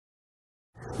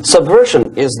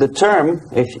Subversion is the term,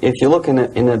 if you look in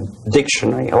a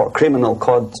dictionary or criminal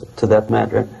code to that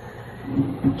matter,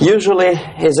 usually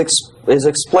is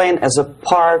explained as a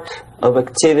part of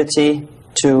activity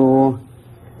to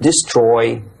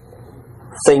destroy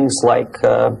things like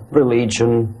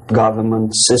religion,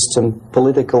 government, system,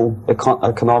 political,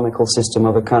 economical system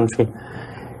of a country.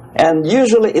 And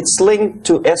usually it's linked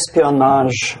to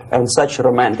espionage and such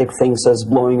romantic things as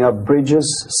blowing up bridges,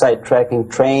 sidetracking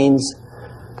trains,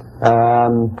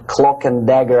 cloak and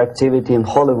dagger activity in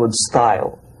Hollywood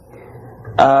style.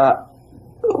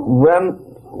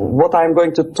 What I'm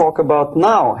going to talk about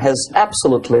now has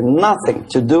absolutely nothing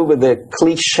to do with the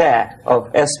cliché of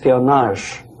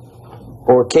espionage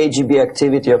or KGB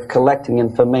activity of collecting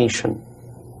information.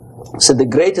 So the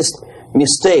greatest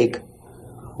mistake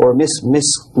or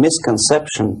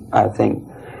misconception, I think,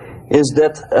 is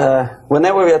that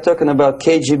whenever we are talking about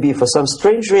KGB, for some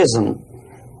strange reason,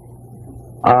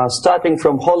 starting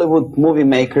from Hollywood movie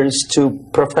makers to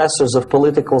professors of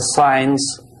political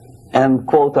science and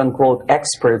quote-unquote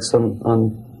experts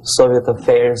on Soviet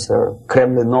affairs, or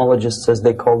Kremlinologists as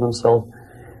they call themselves,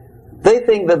 they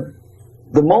think that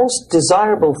the most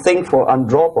desirable thing for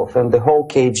Andropov and the whole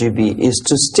KGB is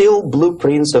to steal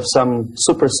blueprints of some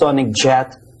supersonic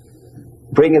jet,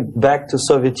 bring it back to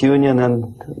Soviet Union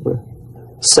and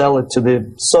sell it to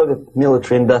the Soviet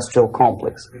military-industrial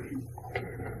complex.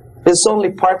 It's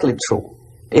only partly true.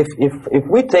 If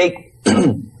we take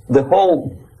the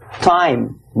whole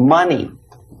time, money,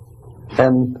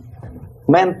 and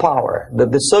manpower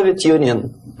that the Soviet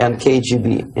Union and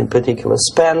KGB in particular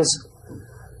spends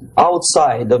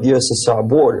outside of USSR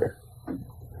border,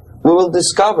 we will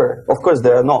discover, of course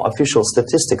there are no official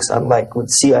statistics unlike with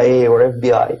CIA or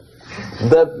FBI,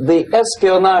 that the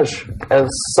espionage as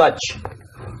such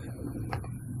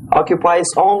occupies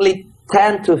only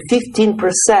 10 to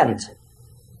 15%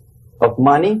 of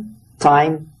money,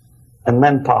 time, and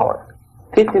manpower.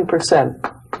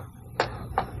 15%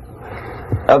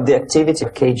 of the activity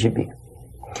of KGB.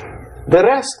 The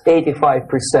rest,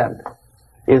 85%,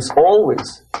 is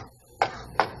always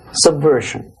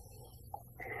subversion.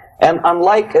 And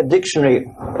unlike a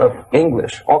dictionary of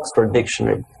English, Oxford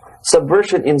Dictionary,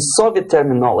 subversion in Soviet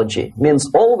terminology means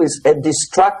always a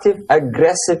destructive,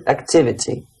 aggressive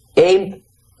activity aimed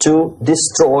to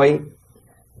destroy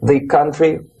the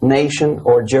country, nation,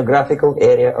 or geographical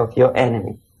area of your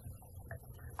enemy.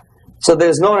 So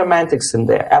there's no romantics in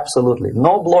there, absolutely.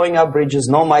 No blowing up bridges,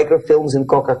 no microfilms in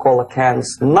Coca-Cola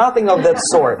cans, nothing of that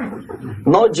sort.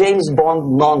 No James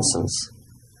Bond nonsense.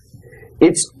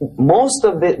 Most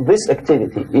of this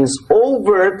activity is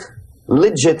overt,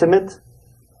 legitimate,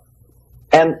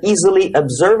 and easily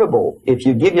observable if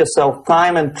you give yourself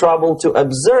time and trouble to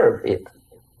observe it.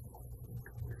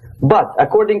 But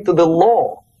according to the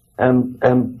law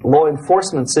and law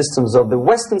enforcement systems of the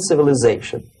Western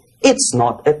civilization, it's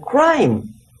not a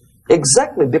crime.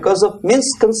 Exactly because of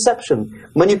misconception,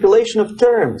 manipulation of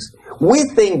terms. We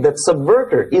think that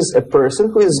subverter is a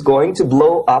person who is going to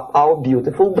blow up our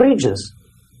beautiful bridges.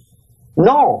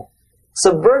 No.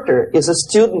 Subverter is a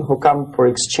student who comes for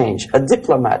exchange, a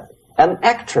diplomat, an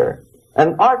actor,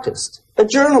 an artist, a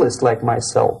journalist like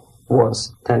myself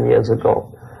was 10 years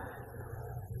ago.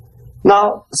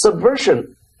 Now,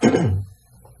 subversion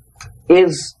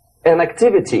is an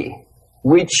activity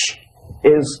which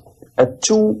is a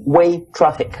two-way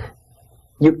traffic.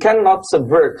 You cannot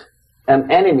subvert an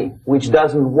enemy which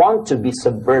doesn't want to be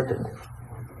subverted.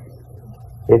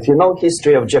 If you know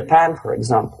history of Japan, for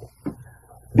example,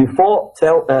 before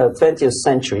 20th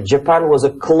century, Japan was a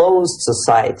closed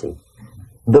society.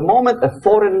 The moment a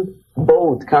foreign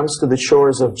boat comes to the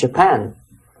shores of Japan,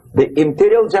 the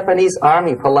Imperial Japanese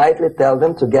Army politely tells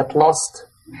them to get lost.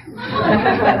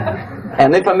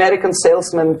 And if American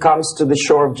salesman comes to the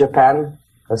shore of Japan,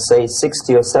 let's say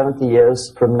 60 or 70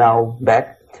 years from now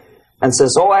back, and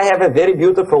says, oh, I have a very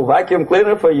beautiful vacuum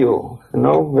cleaner for you,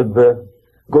 with the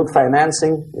good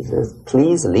financing, he says,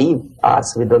 please leave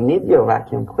us, we don't need your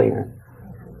vacuum cleaner.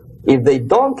 If they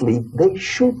don't leave, they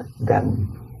shoot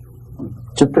them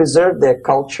to preserve their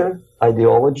culture,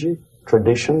 ideology,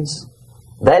 traditions,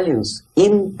 values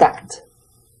intact.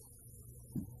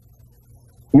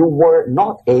 You were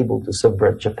not able to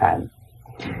subvert Japan.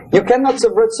 You cannot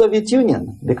subvert Soviet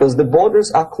Union because the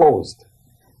borders are closed.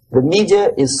 The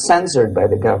media is censored by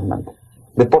the government.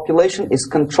 The population is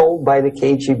controlled by the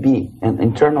KGB and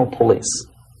internal police.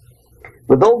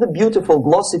 With all the beautiful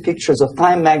glossy pictures of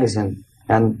Time magazine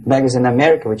and Magazine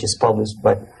America, which is published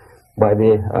by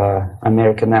the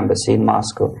American embassy in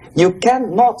Moscow, you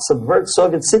cannot subvert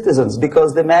Soviet citizens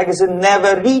because the magazine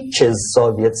never reaches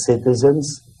Soviet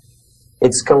citizens.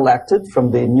 It's collected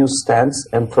from the newsstands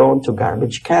and thrown to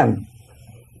garbage can.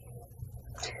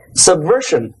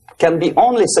 Subversion can be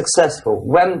only successful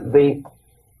when the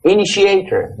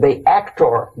initiator, the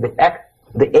actor,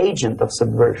 the agent of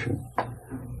subversion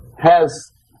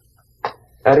has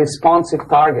a responsive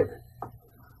target.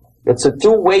 It's a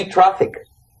two-way traffic.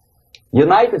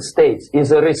 United States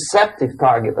is a receptive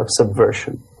target of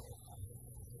subversion.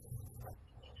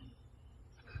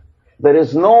 There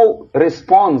is no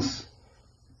response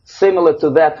similar to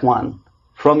that one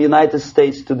from United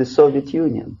States to the Soviet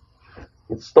Union.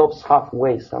 It stops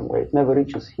halfway somewhere. It never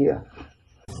reaches here.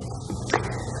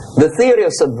 The theory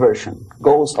of subversion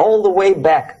goes all the way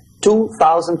back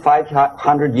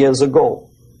 2,500 years ago.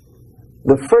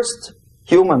 The first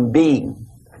human being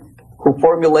who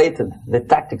formulated the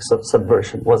tactics of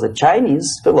subversion was a Chinese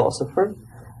philosopher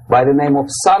by the name of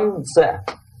Sun Tzu.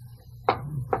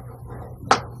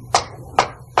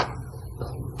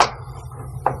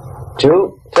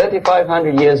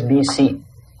 2,500 years BC.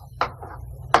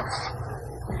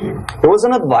 He was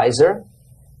an advisor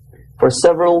for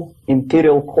several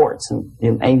imperial courts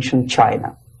in ancient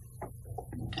China.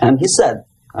 And he said,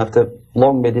 after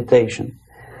long meditation,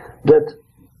 that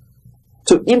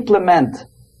to implement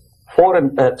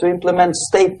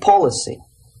state policy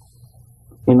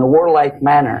in a warlike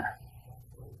manner,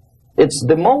 it's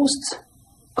the most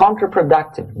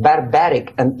counterproductive,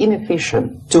 barbaric, and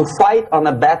inefficient to fight on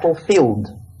a battlefield.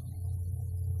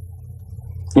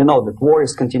 You know that war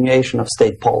is continuation of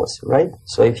state policy, right?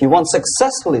 So if you want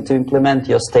successfully to implement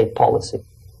your state policy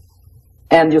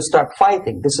and you start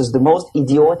fighting, this is the most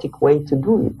idiotic way to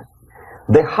do it.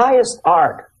 The highest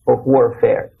art of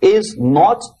warfare is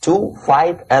not to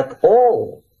fight at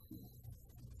all,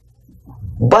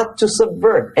 but to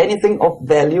subvert anything of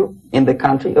value in the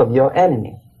country of your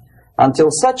enemy, until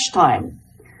such time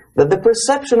that the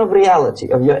perception of reality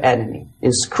of your enemy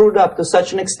is screwed up to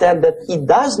such an extent that he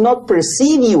does not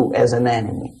perceive you as an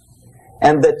enemy,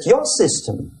 and that your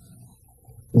system,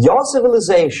 your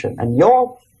civilization, and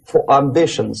your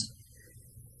ambitions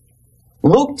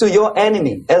look to your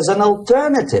enemy as an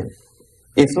alternative,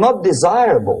 if not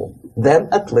desirable, then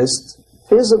at least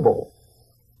feasible.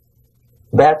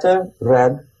 Better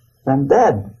red than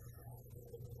dead.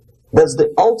 That's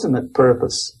the ultimate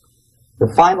purpose,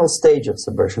 the final stage of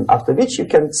subversion, after which you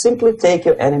can simply take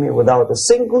your enemy without a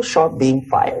single shot being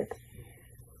fired,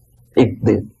 if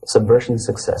the subversion is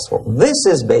successful. This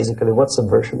is basically what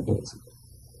subversion is.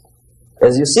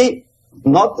 As you see,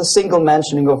 not a single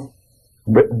mentioning of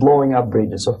blowing up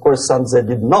bridges. Of course, Sun Tzu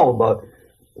didn't know about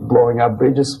blowing up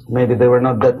bridges. Maybe there were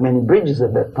not that many bridges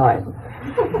at that time.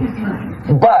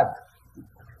 But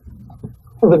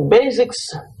the basics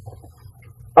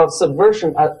of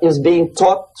subversion is being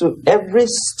taught to every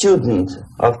student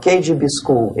of KGB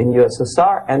school in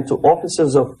USSR and to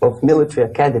officers of military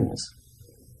academies.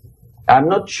 I'm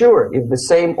not sure if the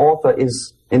same author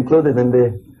is included in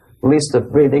the list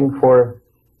of reading for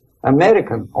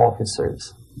American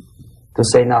officers, to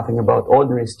say nothing about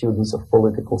ordinary students of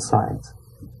political science.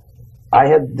 I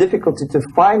had difficulty to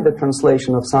find the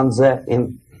translation of Sun Tzu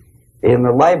in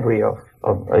the library of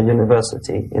a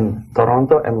university in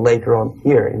Toronto and later on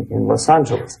here in Los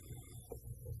Angeles.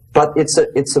 But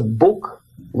it's a book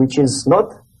which is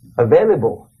not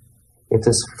available. It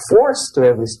is forced to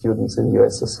every student in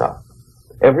USSR.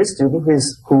 Every student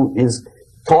who is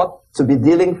taught to be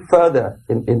dealing further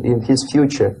in his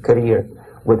future career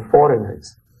with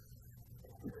foreigners.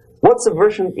 What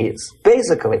subversion is?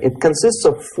 Basically, it consists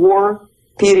of 4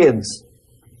 periods,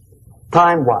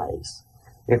 time-wise.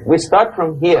 If we start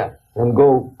from here and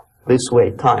go this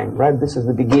way, time, right? This is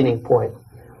the beginning point.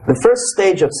 The first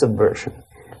stage of subversion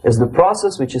is the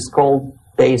process which is called,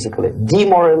 basically,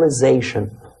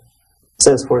 demoralization. It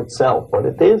says for itself what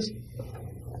it is.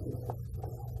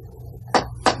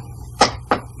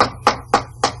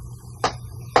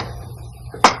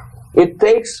 It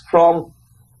takes from,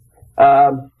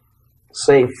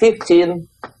 say, 15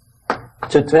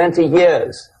 to 20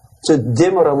 years to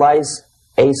demoralize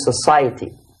a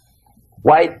society.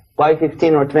 Why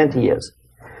 15 or 20 years?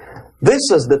 This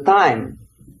is the time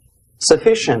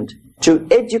sufficient to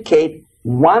educate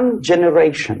one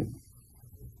generation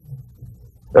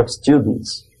of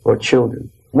students or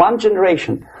children. One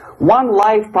generation, one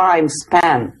lifetime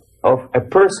span of a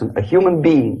person, a human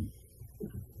being,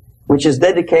 which is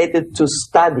dedicated to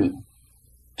study,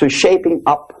 to shaping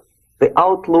up the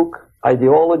outlook,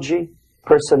 ideology,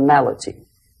 personality.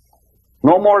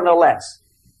 No more, no less.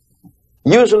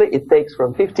 Usually it takes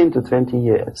from 15 to 20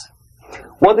 years.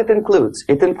 What it includes?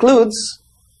 It includes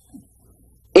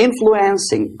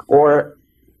influencing, or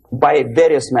by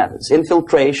various methods,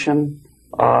 infiltration,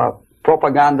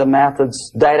 propaganda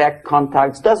methods, direct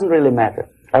contacts, doesn't really matter.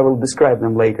 I will describe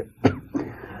them later.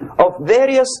 Of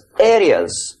various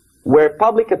areas where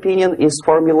public opinion is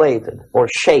formulated or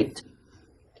shaped: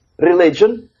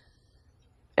 religion,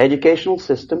 educational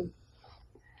system,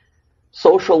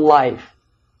 social life,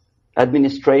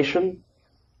 administration,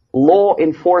 law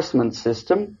enforcement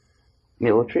system,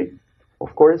 military,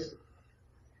 of course,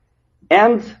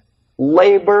 and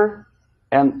labor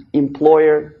and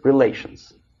employer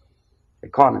relations,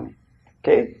 economy.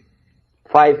 Okay?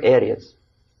 5 areas.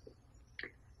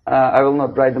 I will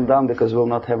not write them down because we will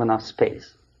not have enough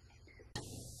space.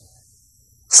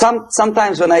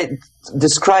 Sometimes when I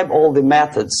describe all the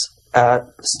methods,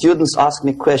 students ask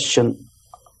me question,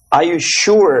 are you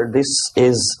sure this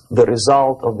is the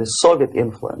result of the Soviet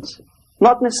influence?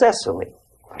 Not necessarily.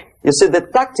 You see, the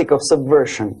tactic of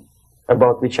subversion,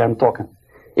 about which I'm talking,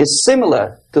 is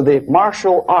similar to the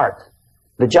martial art,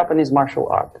 the Japanese martial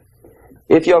art.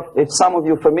 If some of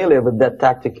you are familiar with that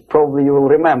tactic, probably you will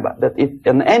remember that if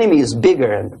an enemy is bigger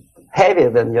and heavier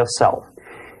than yourself,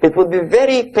 it would be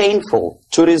very painful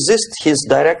to resist his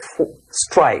direct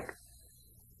strike.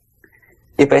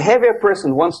 If a heavier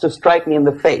person wants to strike me in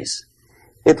the face,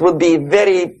 it would be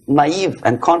very naive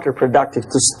and counterproductive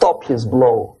to stop his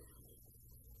blow.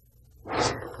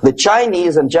 The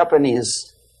Chinese and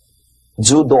Japanese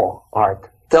judo art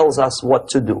tells us what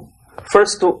to do.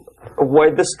 First to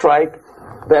avoid the strike,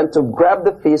 then to grab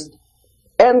the fist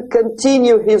and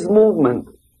continue his movement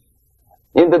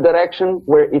in the direction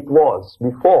where it was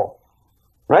before,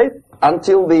 right?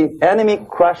 Until the enemy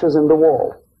crashes in the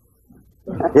wall.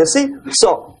 You see?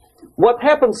 So, what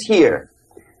happens here?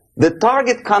 The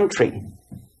target country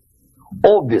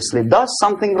obviously does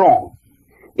something wrong.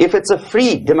 If it's a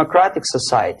free democratic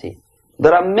society,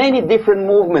 there are many different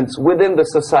movements within the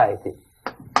society.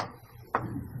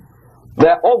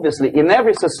 There are obviously, in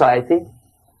every society,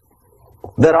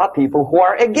 there are people who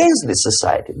are against this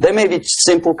society. They may be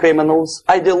simple criminals,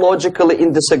 ideologically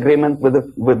in disagreement with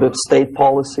the state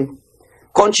policy,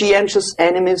 conscientious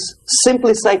enemies,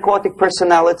 simply psychotic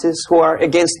personalities who are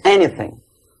against anything.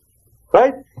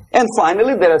 Right? And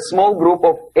finally, there are a small group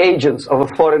of agents of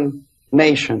a foreign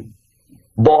nation,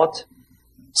 bought,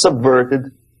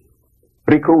 subverted,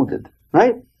 recruited.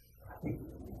 Right?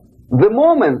 The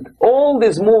moment all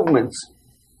these movements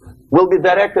will be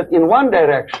directed in one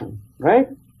direction, right?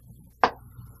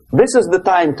 This is the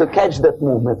time to catch that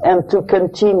movement and to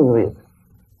continue it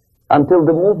until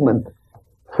the movement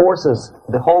forces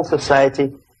the whole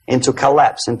society into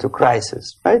collapse, into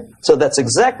crisis, right? So that's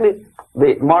exactly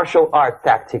the martial art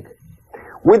tactic.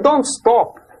 We don't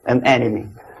stop an enemy.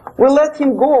 We let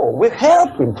him go. We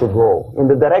help him to go in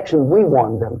the direction we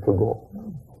want them to go.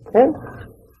 Okay?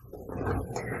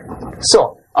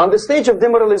 So, on the stage of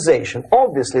demoralization,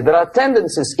 obviously there are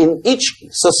tendencies in each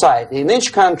society, in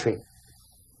each country,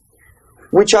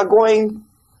 which are going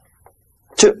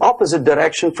to opposite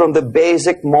direction from the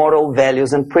basic moral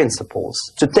values and principles.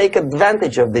 To take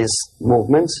advantage of these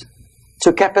movements,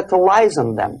 to capitalize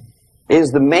on them,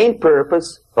 is the main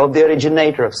purpose of the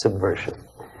originator of subversion.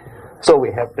 So we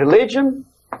have religion,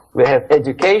 we have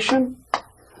education,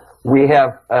 we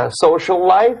have social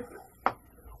life,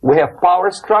 we have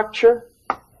power structure,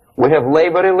 we have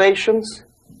labor relations,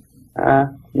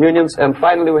 unions, and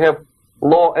finally we have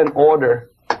law and order.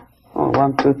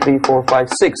 1, 2, 3, 4, 5,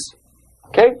 6.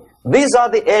 Okay? These are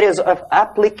the areas of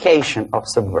application of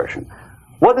subversion.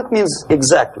 What it means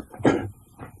exactly?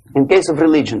 In case of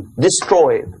religion,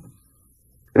 destroy it,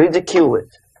 ridicule it,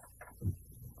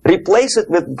 replace it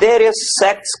with various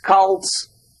sects, cults,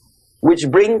 which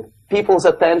bring people's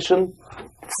attention,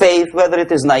 faith, whether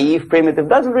it is naive, primitive,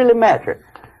 doesn't really matter.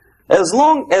 As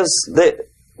long as the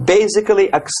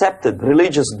basically accepted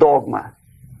religious dogma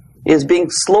is being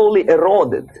slowly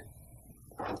eroded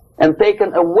and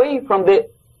taken away from the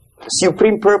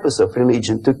supreme purpose of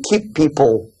religion, to keep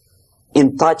people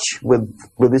in touch with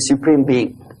the supreme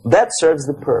being, that serves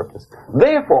the purpose.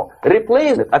 Therefore,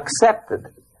 replace it, accepted,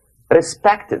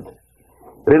 respected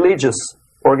religious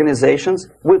organizations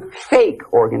with fake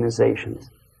organizations.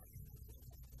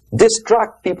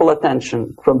 Distract people's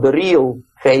attention from the real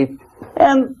faith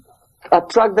and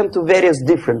attract them to various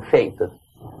different faiths.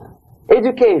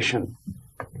 Education.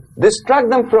 Distract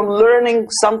them from learning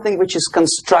something which is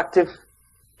constructive,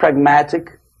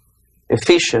 pragmatic,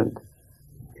 efficient.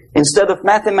 Instead of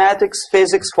mathematics,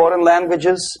 physics, foreign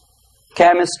languages,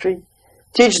 chemistry,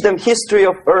 teach them history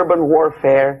of urban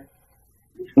warfare,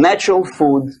 natural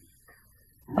food,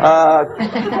 home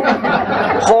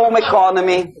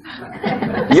economy,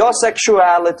 your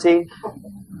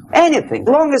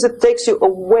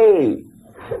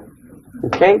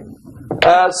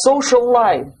Social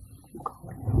life.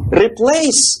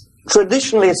 Replace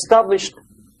traditionally established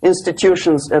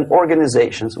institutions and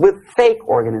organizations with fake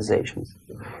organizations.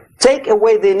 Take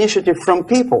away the initiative from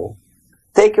people.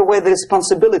 Take away the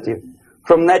responsibility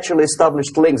from naturally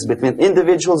established links between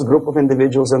individuals, group of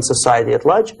individuals, and society at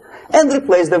large, and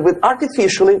replace them with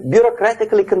artificially,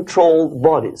 bureaucratically controlled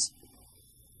bodies.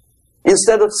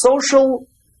 Instead of social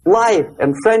life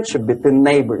and friendship between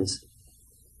neighbors,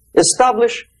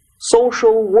 establish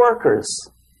social workers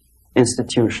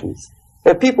institutions.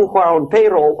 People who are on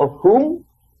payroll of whom?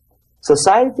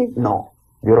 Society? No.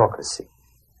 Bureaucracy.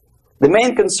 The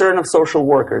main concern of social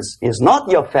workers is not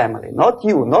your family, not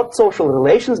you, not social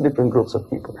relations between groups of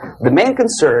people. The main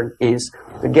concern is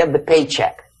to get the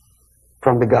paycheck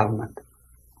from the government.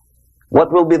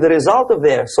 What will be the result of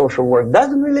their social work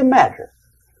doesn't really matter.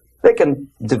 They can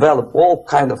develop all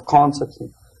kind of concepts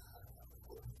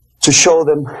to show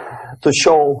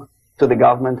to the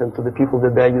government and to the people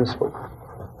that they're useful.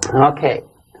 Okay.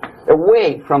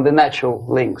 Away from the natural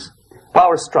links.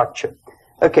 Power structure.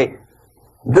 Okay.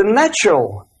 The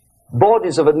natural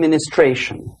bodies of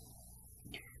administration,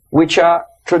 which are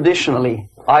traditionally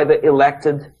either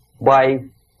elected by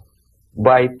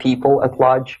people at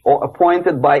large or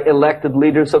appointed by elected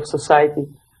leaders of society,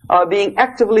 are being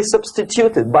actively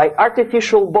substituted by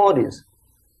artificial bodies.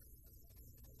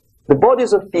 The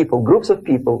bodies of people, groups of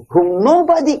people, whom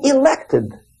nobody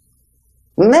elected.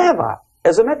 Never.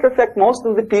 As a matter of fact, most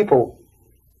of the people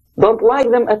don't like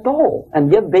them at all,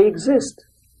 and yet they exist.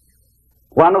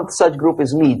 One of such group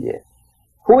is media.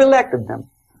 Who elected them?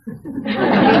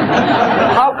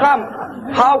 How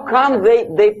come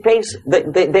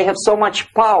they have so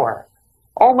much power?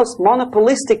 Almost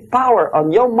monopolistic power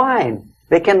on your mind.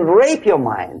 They can rape your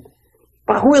mind.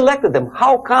 But who elected them?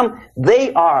 How come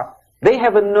they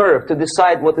have a nerve to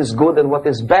decide what is good and what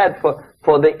is bad for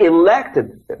the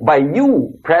elected by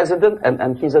you, president,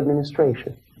 and his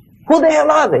administration? Who the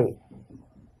hell are they?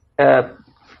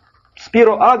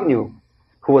 Spiro Agnew,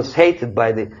 who was hated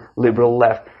by the liberal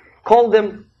left, called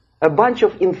them a bunch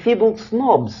of enfeebled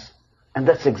snobs. And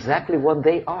that's exactly what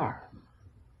they are.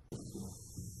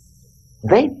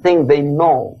 They think they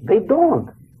know. They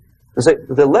don't.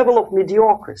 The level of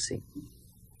mediocrity.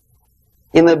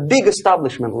 In a big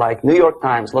establishment like New York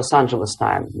Times, Los Angeles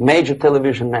Times, major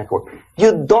television network,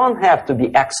 you don't have to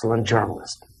be excellent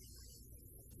journalist.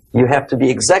 You have to be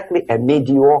exactly a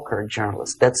mediocre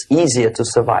journalist. That's easier to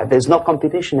survive. There's no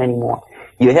competition anymore.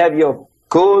 You have your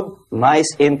good,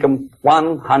 nice income,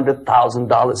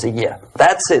 $100,000 a year.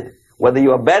 That's it. Whether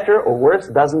you are better or worse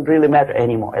doesn't really matter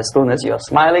anymore. As soon as you're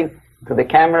smiling to the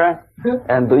camera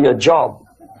and do your job.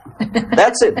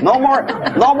 That's it. No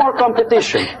more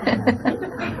competition.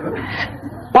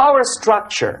 Power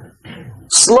structure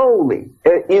slowly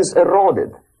is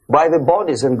eroded by the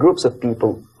bodies and groups of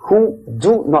people who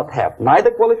do not have neither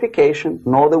qualification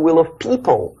nor the will of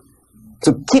people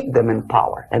to keep them in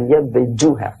power, and yet they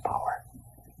do have power.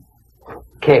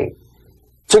 Okay.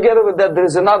 Together with that, there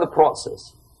is another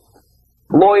process.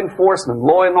 Law enforcement,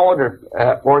 law and order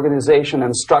organization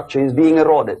and structure is being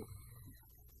eroded.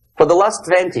 For the last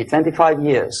 20, 25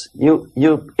 years,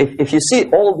 if you see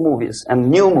old movies and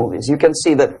new movies, you can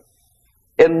see that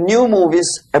in new movies,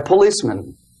 a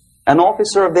policeman, an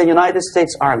officer of the United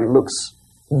States Army looks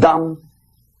dumb,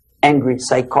 angry,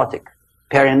 psychotic,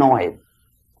 paranoid.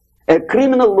 A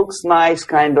criminal looks nice,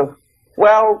 kind of,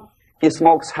 well, he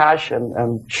smokes hash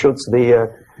and shoots the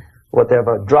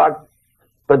whatever drug,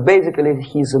 but basically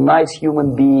he's a nice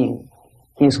human being.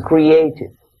 He's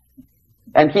creative.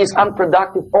 And he's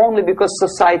unproductive only because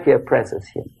society oppresses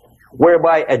him.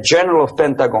 Whereby a general of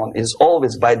Pentagon is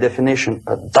always, by definition,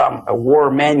 a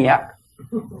war maniac.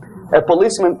 A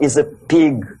policeman is a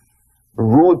pig,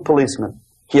 rude policeman.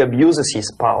 He abuses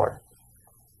his power.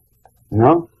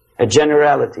 No? A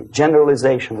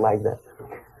generalization like that.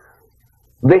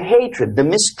 The hatred, the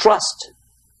mistrust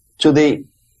to the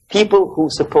people who are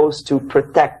supposed to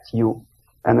protect you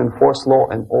and enforce law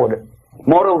and order.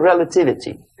 Moral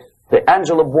relativity. The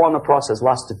Angelo Buono process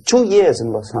lasted 2 years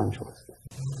in Los Angeles.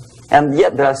 And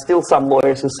yet there are still some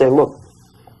lawyers who say, look,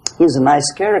 he's a nice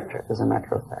character, as a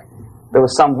matter of fact. There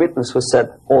was some witness who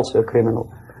said, also a criminal,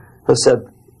 who said,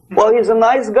 well, he's a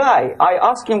nice guy. I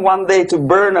asked him one day to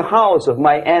burn a house of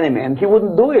my enemy, and he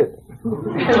wouldn't do it.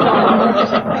 He's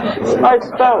a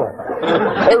nice fella.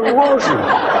 Erosion.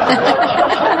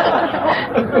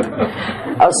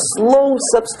 A slow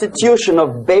substitution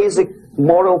of basic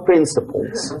moral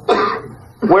principles,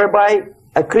 whereby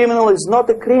a criminal is not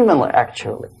a criminal,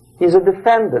 actually. He's a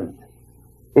defendant.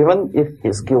 Even if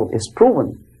his guilt is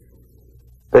proven,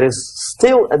 there is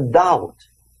still a doubt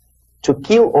to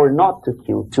kill or not to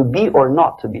kill, to be or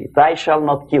not to be. Thou shalt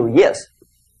not kill, yes.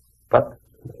 But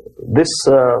this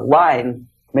line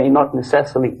may not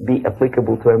necessarily be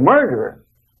applicable to a murderer.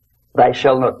 Thou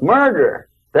shalt not murder.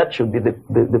 That should be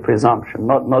the presumption,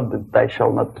 not that thou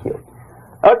shalt not kill.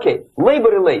 Okay, labor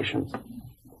relations.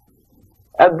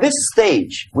 At this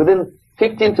stage, within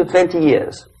 15 to 20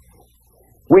 years,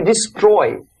 we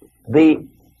destroy the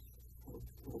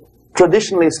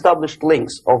traditionally established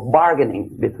links of bargaining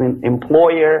between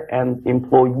employer and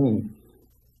employee.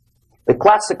 The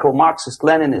classical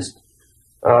Marxist-Leninist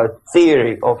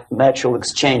theory of natural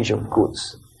exchange of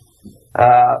goods.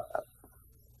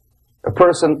 A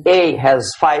person A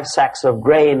has 5 sacks of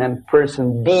grain and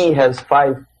person B has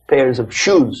 5 pairs of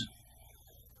shoes.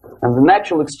 And the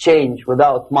natural exchange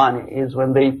without money is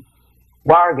when they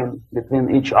bargain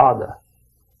between each other.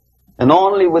 And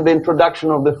only with the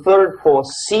introduction of the third force,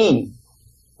 C,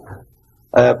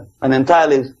 an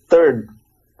entirely third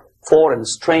foreign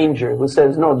stranger who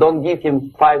says, no, don't give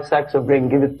him 5 sacks of grain,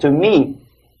 give it to me.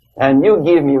 And you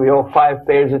give me your 5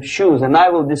 pairs of shoes, and I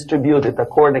will distribute it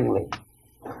accordingly.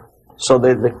 So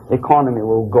that the economy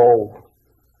will go.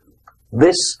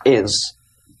 This is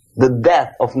the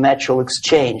death of natural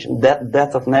exchange,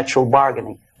 death of natural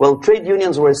bargaining. Well, trade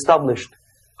unions were established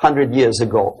 100 years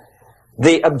ago.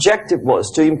 The objective was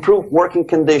to improve working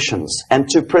conditions and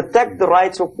to protect the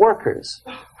rights of workers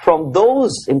from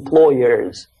those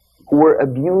employers who were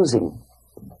abusing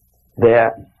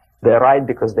their right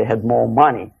because they had more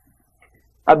money.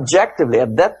 Objectively,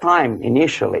 at that time,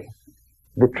 initially,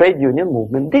 the trade union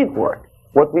movement did work.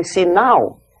 What we see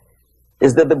now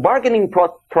is that the bargaining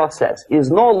process is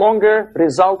no longer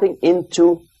resulting in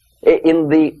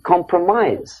the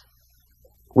compromise,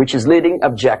 which is leading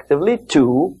objectively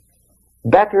to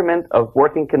betterment of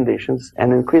working conditions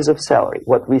and increase of salary.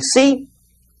 What we see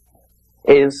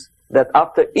is that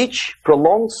after each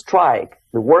prolonged strike,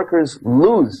 the workers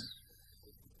lose.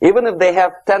 Even if they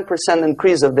have 10%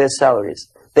 increase of their salaries,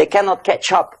 they cannot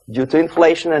catch up due to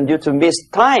inflation and due to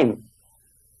missed time.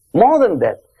 More than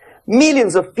that,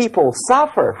 millions of people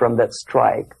suffer from that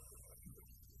strike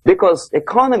because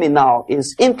economy now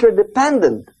is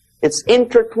interdependent. It's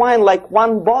intertwined like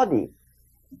one body.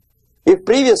 If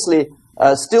previously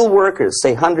steel workers,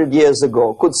 say 100 years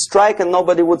ago, could strike and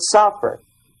nobody would suffer,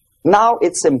 now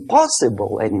it's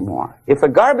impossible anymore. If a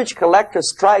garbage collector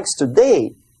strikes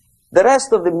today, the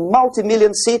rest of the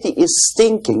multi-million city is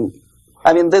stinking.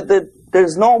 I mean,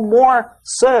 there's no more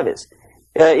service.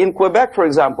 In Quebec, for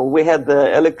example, we had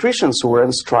the electricians who were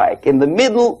on strike in the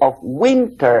middle of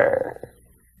winter.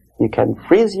 You can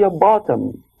freeze your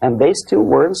bottom, and they still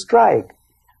were on strike.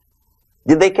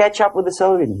 Did they catch up with the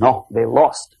salary? No, they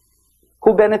lost.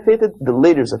 Who benefited? The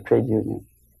leaders of trade union.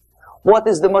 What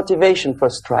is the motivation for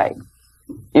strike?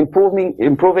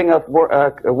 Improving of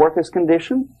a workers'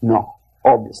 condition? No,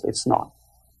 obviously it's not.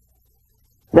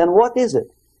 Then what is it?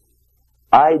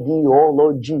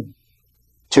 Ideology.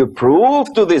 To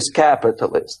prove to these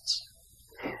capitalists.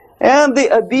 And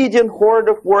the obedient horde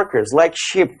of workers, like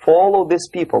sheep, follow these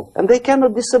people. And they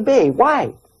cannot disobey.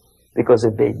 Why? Because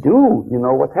if they do, you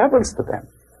know what happens to them.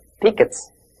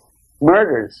 Pickets,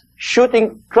 murders,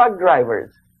 shooting truck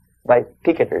drivers by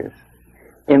picketers.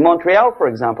 In Montreal, for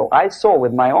example, I saw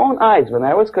with my own eyes when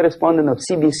I was correspondent of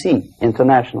CBC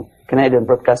International, Canadian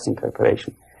Broadcasting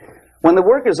Corporation, when the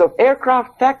workers of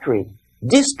aircraft factory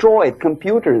destroyed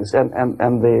computers and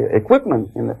the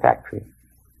equipment in the factory.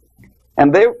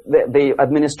 And the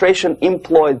administration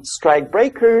employed strike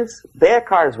breakers. Their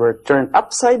cars were turned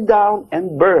upside down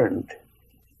and burned.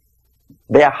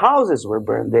 Their houses were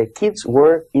burned. Their kids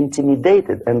were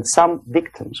intimidated. And some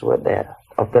victims were there.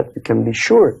 Of that we can be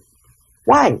sure.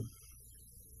 Why?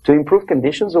 To improve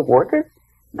conditions of workers?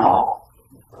 No.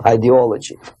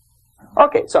 Ideology.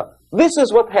 Okay, so this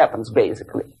is what happens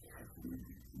basically.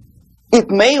 It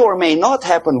may or may not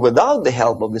happen without the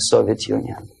help of the Soviet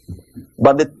Union.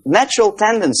 But the natural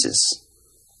tendencies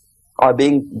are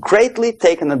being greatly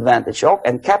taken advantage of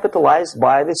and capitalized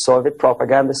by the Soviet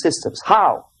propaganda systems.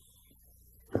 How?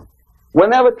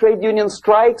 Whenever trade union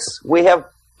strikes, we have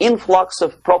influx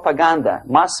of propaganda,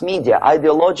 mass media,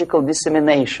 ideological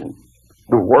dissemination.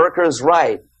 The workers'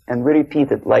 right. And we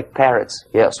repeat it like parrots.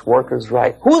 Yes, workers'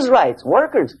 right. Whose rights?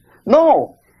 Workers?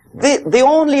 No. The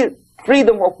only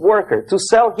freedom of worker to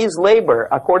sell his labor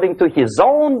according to his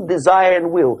own desire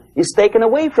and will is taken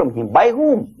away from him. By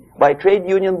whom? By trade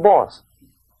union boss.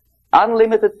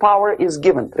 Unlimited power is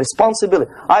given.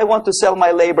 Responsibility. I want to sell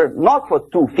my labor not for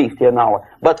 $2.50 an hour,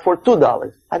 but for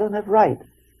 $2. I don't have right.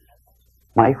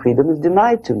 My freedom is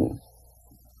denied to me.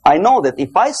 I know that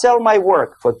if I sell my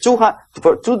work for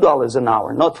 $2 an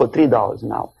hour, not for $3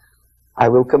 an hour, I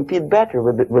will compete better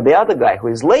with the other guy who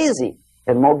is lazy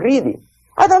and more greedy.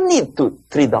 I don't need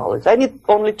 $3. I need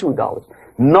only $2.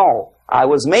 No, I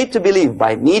was made to believe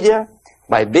by media,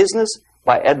 by business,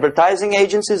 by advertising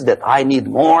agencies that I need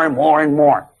more and more and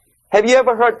more. Have you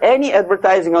ever heard any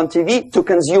advertising on TV to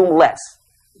consume less?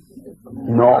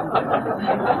 No.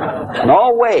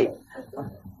 No way.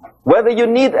 Whether you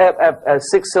need a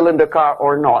six-cylinder car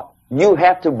or not, you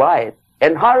have to buy it.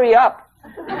 And hurry up.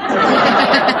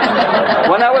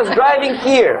 When I was driving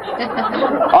here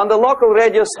on the local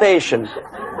radio station,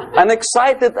 an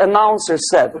excited announcer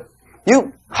said,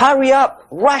 "You hurry up,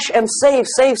 rush and save,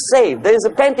 save, save. There is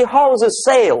a pantyhose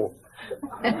sale."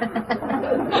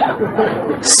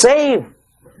 Save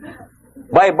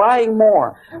by buying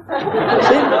more.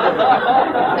 See?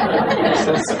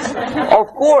 Of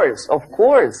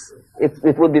course.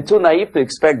 It would be too naive to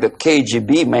expect that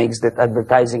KGB makes that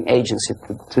advertising agency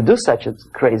to do such a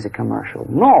crazy commercial.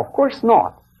 No, of course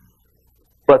not.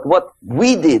 But what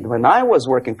we did when I was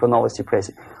working for Novosti Press,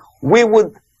 we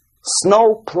would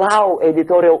snow plow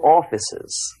editorial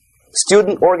offices,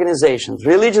 student organizations,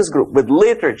 religious groups with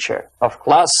literature of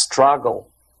class struggle.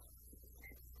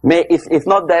 If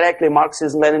not directly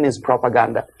Marxism-Leninism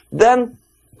propaganda, then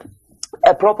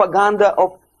a propaganda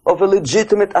of a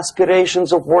legitimate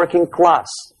aspirations of working class,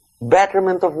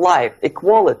 betterment of life,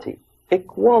 equality.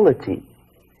 Equality,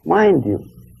 mind you.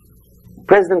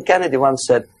 President Kennedy once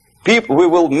said, we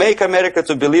will make America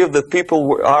to believe that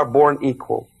people are born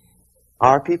equal.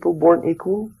 Are people born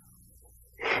equal?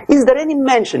 Is there any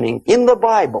mentioning in the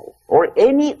Bible or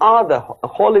any other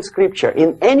holy scripture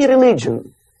in any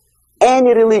religion,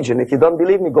 if you don't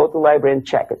believe me, go to the library and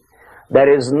check it.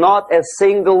 There is not a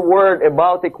single word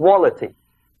about equality.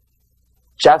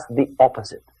 Just the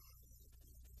opposite.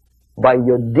 By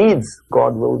your deeds,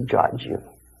 God will judge you.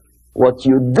 What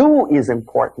you do is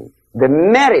important. The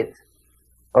merit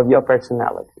of your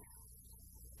personality.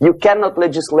 You cannot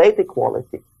legislate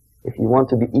equality. If you want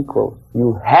to be equal,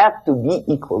 you have to be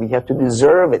equal. You have to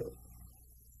deserve it.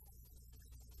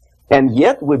 And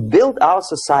yet we build our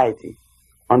society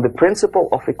on the principle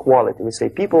of equality. We say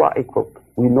people are equal.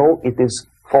 We know it is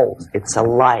false. It's a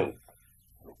lie.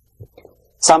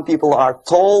 Some people are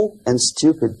tall and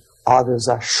stupid. Others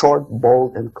are short,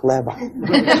 bold, and clever.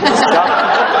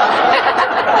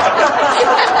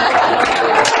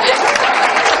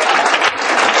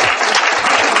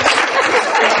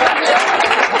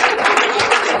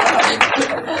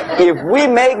 If we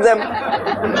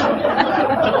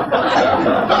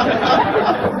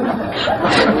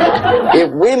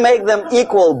make them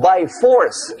equal by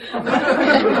force,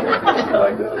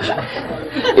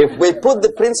 if we put the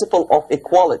principle of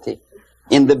equality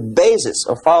in the basis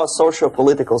of our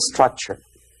socio-political structure,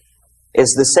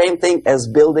 it's the same thing as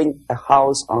building a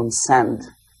house on sand.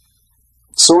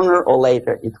 Sooner or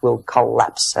later it will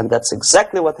collapse, and that's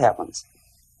exactly what happens.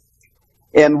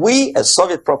 And we, as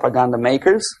Soviet propaganda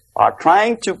makers, are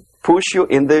trying to push you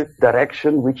in the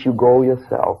direction which you go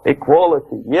yourself.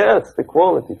 Equality, yes,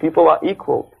 equality. People are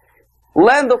equal.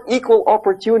 Land of equal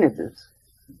opportunities.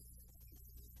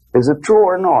 Is it true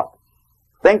or not?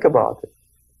 Think about it.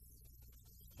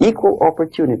 Equal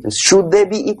opportunities. Should there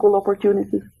be equal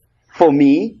opportunities? For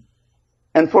me,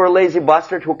 and for a lazy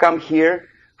bastard who come here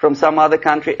from some other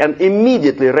country and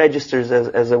immediately registers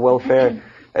as a welfare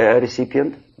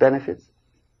recipient benefits?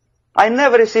 I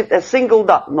never received a single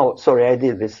dollar. No, sorry, I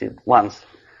did receive once.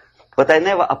 But I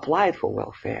never applied for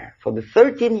welfare. For the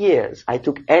 13 years, I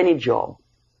took any job.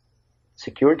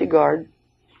 Security guard,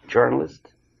 journalist,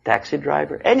 taxi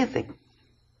driver, anything.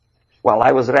 Well,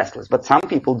 I was restless, but some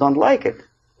people don't like it.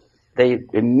 They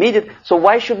immediately. So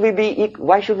why should we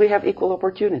have equal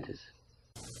opportunities?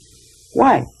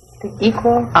 Why? The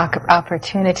equal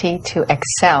opportunity to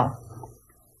excel.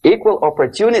 Equal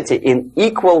opportunity in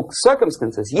equal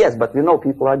circumstances, yes, but we know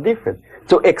people are different.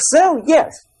 To excel,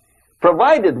 yes,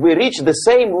 provided we reach the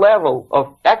same level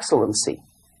of excellency,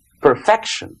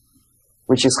 perfection,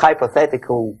 which is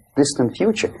hypothetical, distant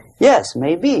future. Yes,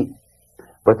 maybe.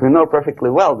 But we know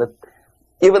perfectly well that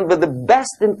even with the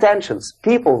best intentions,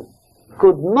 people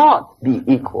could not be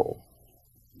equal.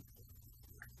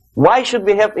 Why should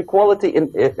we have equality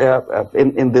in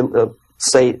the,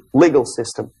 say, legal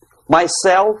system?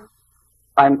 Myself,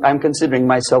 I'm considering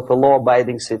myself a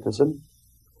law-abiding citizen,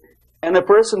 and a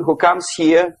person who comes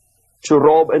here to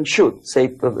rob and shoot, say,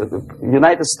 the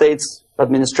United States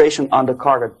administration under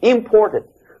Carter imported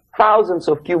thousands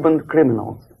of Cuban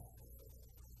criminals.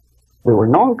 They were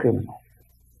non-criminals,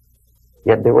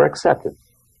 yet they were accepted.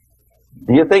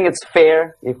 Do you think it's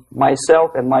fair if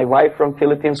myself and my wife from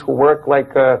Philippines, who work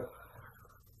like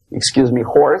excuse me,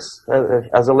 horse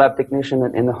as a lab technician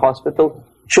in a hospital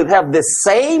should have the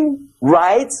same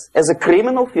rights as a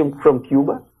criminal from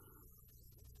Cuba?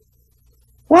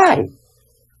 Why?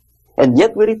 And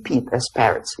yet we repeat as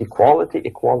parrots, equality,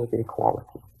 equality, equality.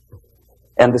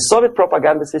 And the Soviet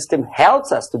propaganda system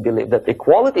helps us to believe that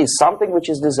equality is something which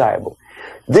is desirable.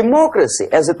 Democracy,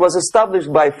 as it was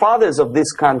established by fathers of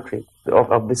this country,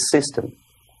 of this system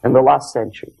in the last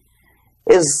century,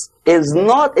 is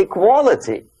not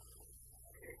equality.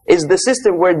 It's the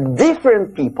system where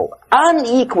different people,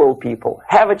 unequal people,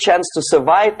 have a chance to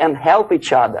survive and help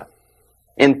each other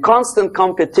in constant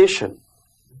competition,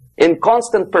 in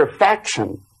constant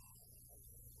perfection.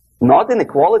 Not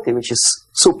inequality, which is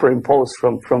superimposed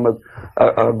from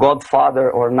a godfather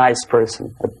or nice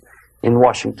person in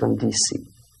Washington, D.C.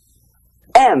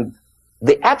 And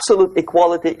the absolute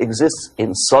equality exists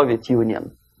in Soviet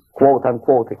Union,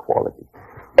 quote-unquote equality.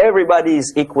 Everybody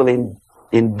is equal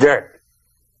in dirt,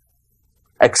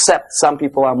 except some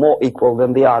people are more equal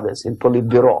than the others in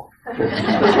Politburo.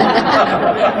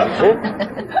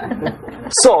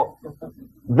 So,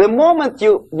 the moment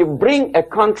you bring a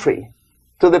country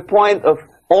to the point of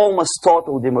almost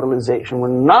total demoralization,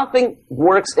 when nothing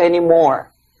works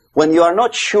anymore, when you are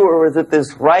not sure whether it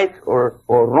is right or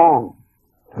wrong,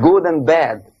 good and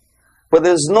bad, but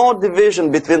there's no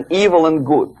division between evil and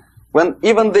good, when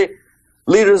even the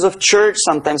leaders of church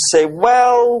sometimes say,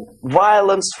 well,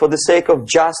 violence for the sake of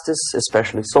justice,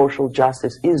 especially social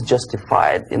justice, is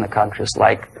justified in countries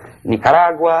like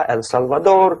Nicaragua, El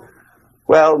Salvador,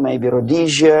 well, maybe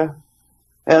Rhodesia.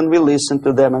 And we listen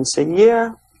to them and say,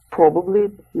 yeah, probably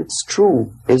it's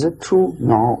true. Is it true?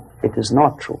 No, it is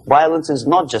not true. Violence is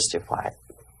not justified,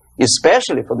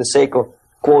 especially for the sake of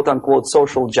quote-unquote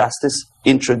social justice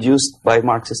introduced by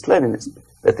Marxist-Leninists.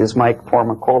 That is my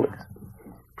former colleague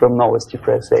from Novosti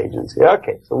Press Agency.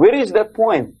 Okay, so we reach that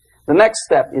point. The next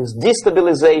step is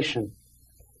destabilization.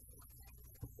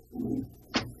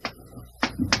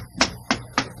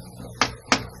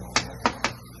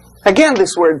 Again,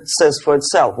 this word says for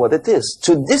itself what it is.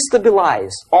 To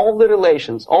destabilize all the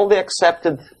relations, all the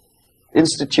accepted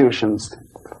institutions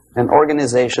and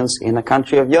organizations in a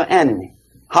country of your enemy.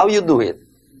 How you do it?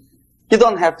 You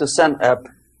don't have to send up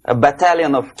a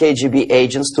battalion of KGB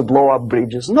agents to blow up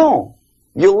bridges. No.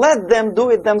 You let them do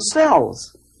it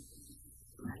themselves.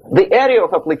 The area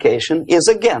of application is,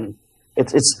 again,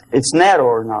 it's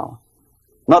narrower now.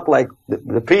 Not like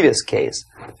the previous case.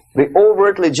 The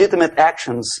overt legitimate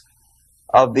actions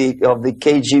of the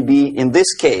KGB in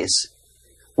this case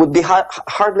would be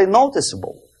hardly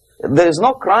noticeable. There is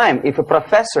no crime if a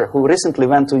professor who recently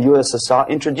went to USSR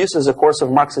introduces a course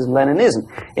of Marxism-Leninism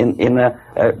in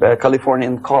a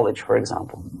Californian college, for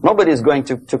example. Nobody is going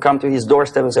to come to his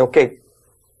doorstep and say, okay,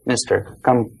 mister,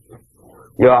 come,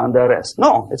 you are under arrest.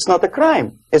 No, it's not a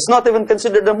crime. It's not even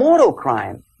considered a moral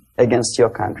crime against your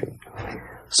country.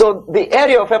 So the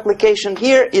area of application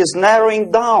here is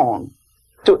narrowing down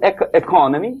to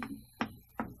economy,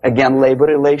 again, labor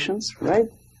relations, right?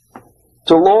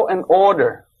 To law and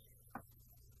order,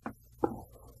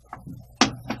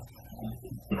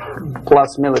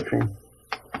 plus military.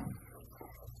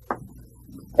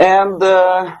 And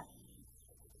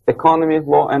economy,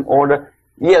 law and order.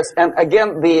 Yes, and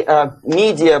again, the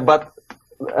media, but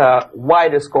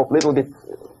wider scope, a little bit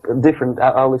different.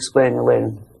 I'll explain you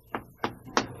later.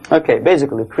 Okay,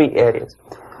 basically 3 areas.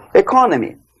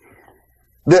 Economy.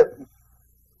 The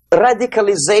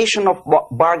radicalization of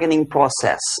bargaining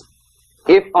process.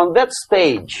 If on that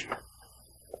stage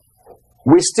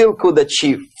we still could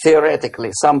achieve,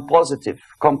 theoretically, some positive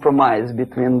compromise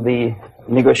between the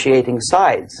negotiating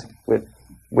sides with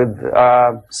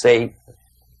say,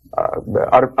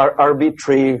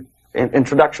 arbitrary,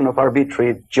 introduction of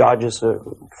arbitrary judges, a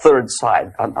third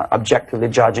side, objectively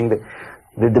judging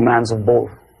the demands of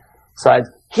both sides.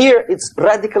 Here it's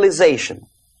radicalization.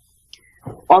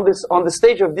 On the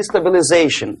stage of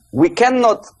destabilization, we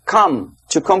cannot come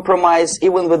to compromise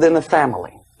even within a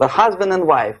family. The husband and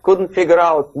wife couldn't figure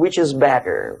out which is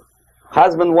better.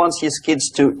 Husband wants his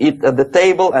kids to eat at the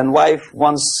table, and wife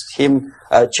wants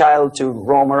a child to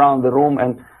roam around the room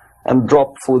and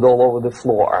drop food all over the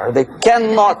floor. They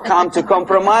cannot come to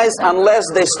compromise unless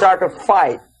they start a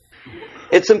fight.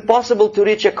 It's impossible to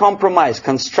reach a compromise,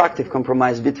 constructive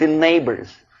compromise, between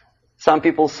neighbors. Some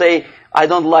people say, I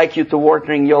don't like you to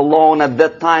watering your lawn at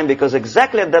that time because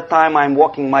exactly at that time I'm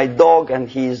walking my dog and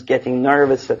he's getting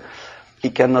nervous.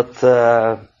 He cannot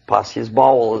pass his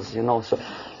bowels, you know. So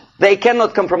they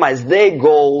cannot compromise. They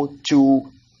go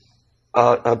to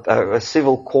a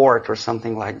civil court or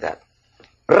something like that.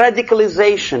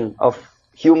 Radicalization of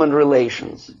human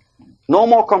relations. No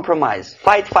more compromise.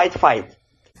 Fight, fight, fight.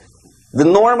 The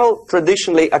normal,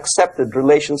 traditionally accepted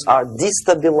relations are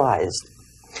destabilized.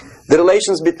 The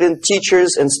relations between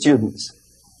teachers and students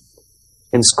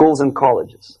in schools and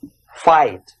colleges.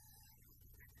 Fight.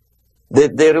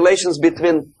 The relations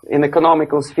between, in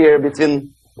economical sphere,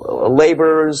 between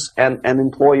laborers and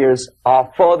employers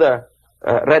are further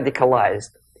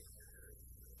radicalized.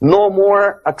 No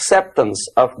more acceptance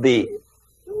of the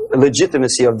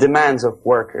legitimacy of demands of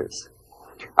workers.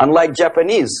 Unlike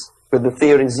Japanese, with the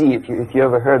theory Z, if you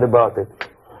ever heard about it,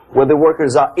 where the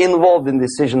workers are involved in the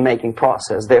decision-making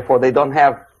process, therefore they don't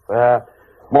have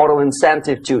moral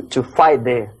incentive to fight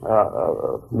their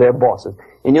bosses.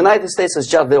 In the United States, it's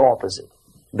just the opposite.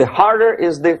 The harder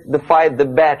is the fight, the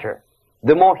better.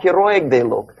 The more heroic they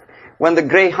look. When the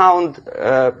Greyhound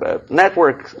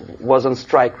network was on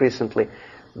strike recently,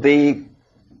 the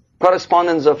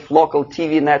correspondents of local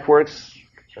TV networks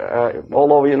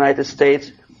all over the United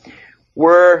States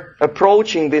were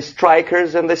approaching these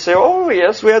strikers, and they say, oh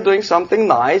yes, we are doing something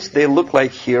nice. They look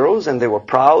like heroes and they were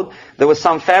proud. There was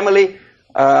some family,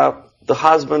 the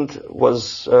husband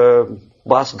was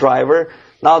bus driver.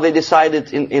 Now they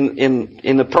decided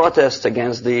in a protest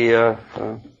against the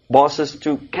bosses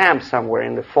to camp somewhere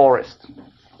in the forest.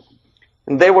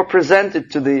 And they were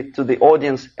presented to the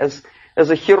audience as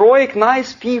a heroic,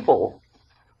 nice people.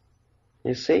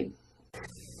 You see?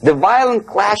 The violent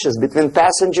clashes between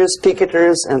passengers,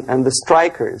 picketers, and the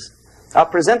strikers are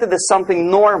presented as something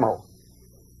normal.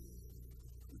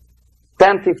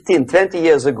 10, 15, 20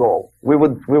 years ago, we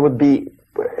would be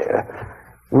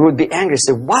angry,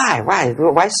 say,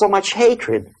 why so much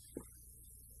hatred?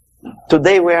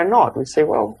 Today we are not. We say,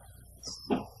 well,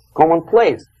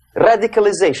 commonplace.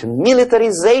 Radicalization,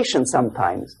 militarization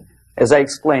sometimes. As I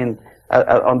explained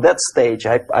on that stage,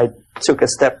 I took a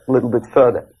step a little bit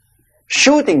further.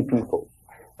 Shooting people.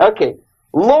 Okay,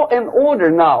 law and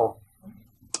order now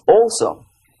also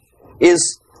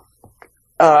is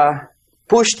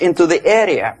pushed into the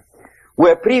area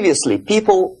where previously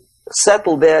people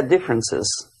settled their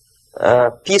differences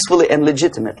peacefully and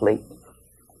legitimately.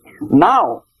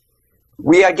 Now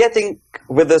we are getting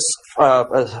with this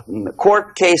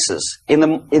court cases in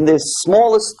the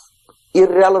smallest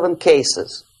irrelevant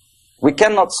cases. We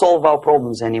cannot solve our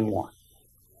problems anymore.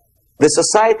 The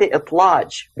society at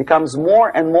large becomes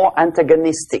more and more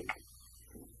antagonistic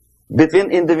between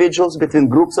individuals, between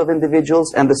groups of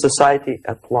individuals, and the society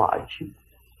at large.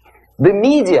 The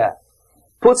media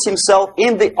puts himself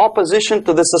in the opposition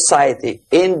to the society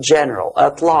in general,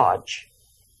 at large.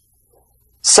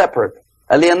 Separate,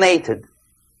 alienated.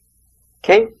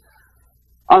 Okay?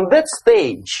 On that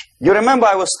stage, you remember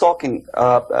I was talking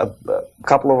a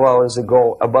couple of hours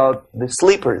ago about the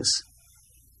sleepers.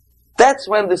 That's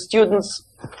when the students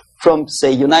from,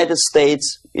 say, United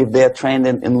States, if they are trained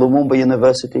in Lumumba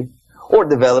University, or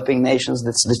developing nations,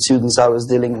 that's the students I was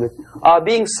dealing with, are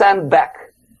being sent back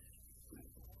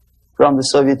from the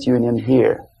Soviet Union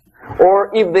here.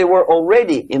 Or if they were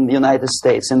already in the United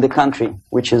States, in the country,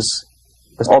 which is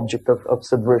the object of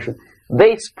subversion,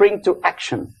 they spring to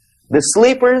action. The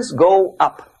sleepers go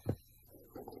up.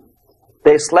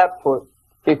 They slept for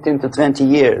 15 to 20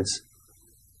 years.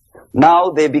 Now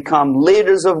they become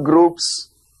leaders of groups,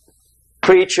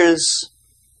 preachers,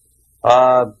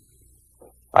 I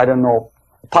don't know,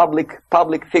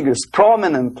 public figures.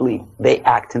 Prominently they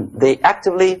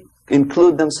actively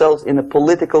include themselves in a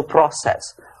political process.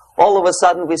 All of a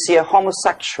sudden we see a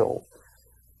homosexual.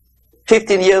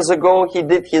 15 years ago he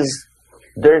did his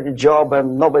dirty job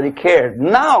and nobody cared.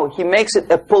 Now he makes it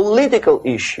a political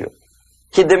issue.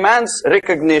 He demands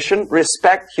recognition,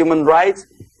 respect, human rights,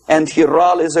 and he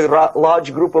rallies a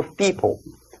large group of people.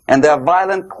 And there are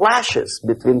violent clashes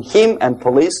between him and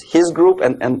police, his group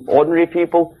and ordinary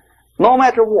people, no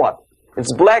matter what.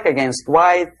 It's black against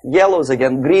white, yellows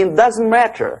against green, doesn't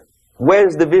matter where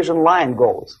the division line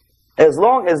goes. As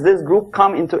long as this group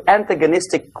come into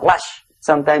antagonistic clash,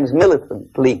 sometimes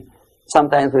militantly,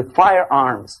 sometimes with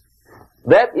firearms,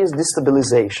 that is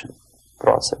destabilization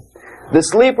process. The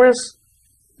sleepers,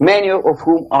 many of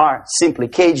whom are simply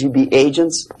KGB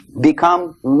agents,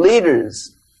 become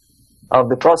leaders of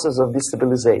the process of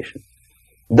destabilization.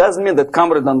 Doesn't mean that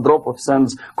Comrade Andropov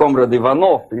sends Comrade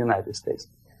Ivanov to the United States.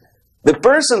 The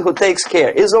person who takes care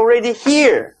is already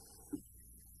here.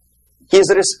 He is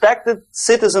a respected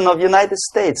citizen of the United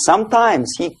States. Sometimes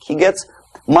he gets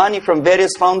money from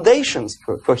various foundations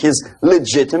for his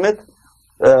legitimate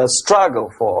struggle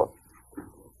for,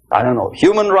 I don't know,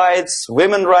 human rights,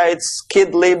 women's rights,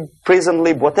 kid lib, prison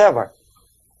lib, whatever.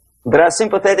 There are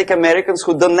sympathetic Americans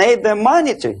who donate their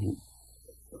money to him.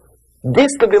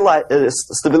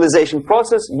 Stabilization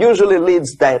process usually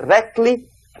leads directly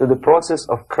to the process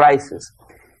of crisis.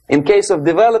 In case of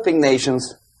developing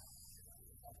nations,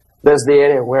 that's the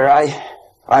area where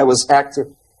I was active.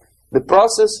 The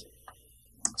process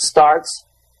starts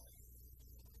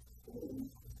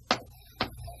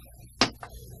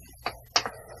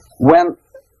when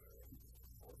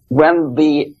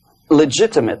the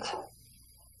legitimate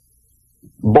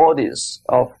bodies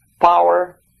of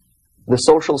power, the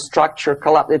social structure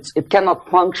collapse. It cannot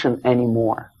function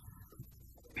anymore.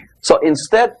 So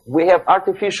instead, we have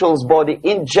artificial's body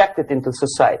injected into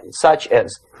society, such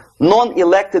as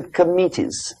non-elected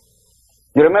committees.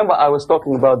 You remember I was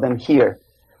talking about them here.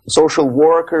 Social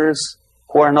workers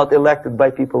who are not elected by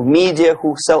people, media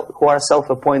who are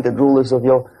self-appointed rulers of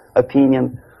your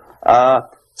opinion,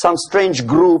 some strange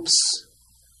groups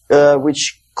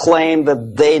which claim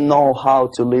that they know how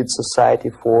to lead society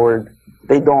forward.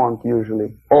 They don't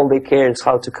usually. All they care is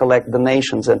how to collect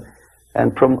donations and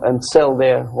sell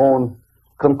their own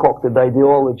concocted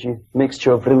ideology,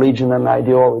 mixture of religion and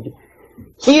ideology.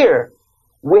 Here,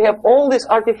 we have all this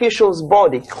artificial's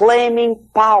body claiming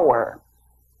power.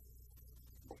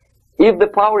 If the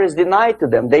power is denied to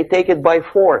them, they take it by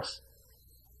force.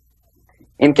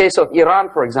 In case of Iran,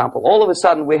 for example, all of a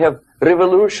sudden we have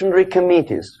revolutionary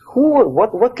committees.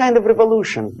 What kind of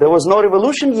revolution? There was no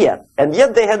revolution yet, and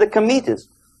yet they had the committees.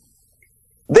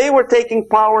 They were taking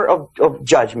power of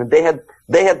judgment. They had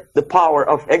the power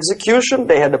of execution.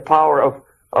 They had the power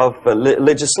of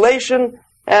legislation,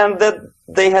 and that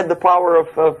they had the power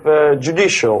of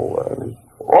judicial.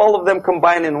 All of them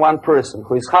combined in one person,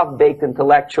 who is half-baked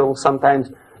intellectual,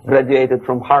 sometimes graduated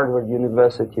from Harvard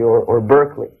University or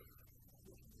Berkeley.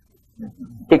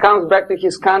 He comes back to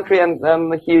his country and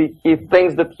he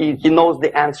thinks that he knows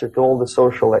the answer to all the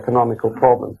social, economical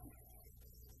problems.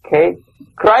 Okay?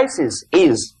 Crisis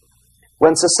is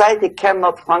when society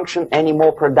cannot function any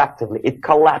more productively. It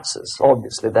collapses,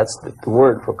 obviously. That's the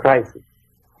word for crisis.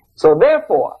 So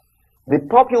therefore, the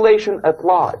population at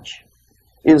large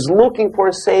is looking for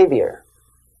a savior.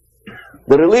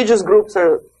 The religious groups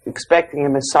are expecting a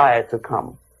Messiah to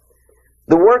come.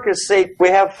 The workers say, we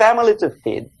have family to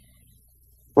feed.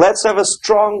 Let's have a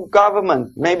strong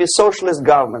government, maybe socialist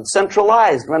government,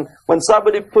 centralized. When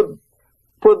somebody put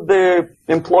the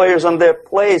employers on their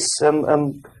place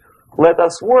and let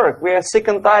us work. We are sick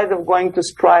and tired of going to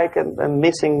strike and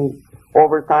missing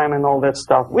overtime and all that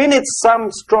stuff. We need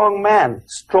some strong man,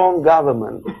 strong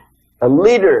government, a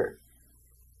leader,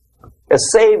 a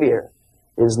savior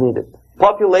is needed.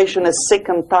 Population is sick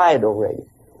and tired already.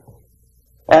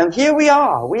 And here we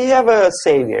are. We have a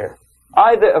savior.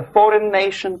 Either a foreign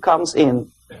nation comes in,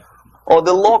 or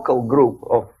the local group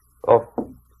of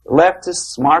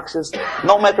leftists, Marxists,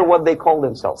 no matter what they call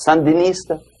themselves,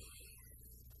 Sandinista,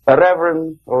 a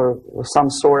reverend or some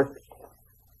sort,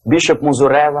 Bishop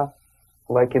Muzureva,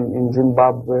 like in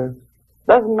Zimbabwe,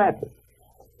 doesn't matter.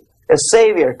 A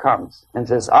savior comes and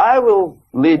says, I will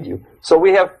lead you. So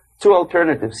we have two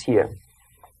alternatives here.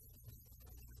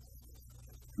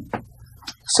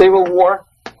 Civil war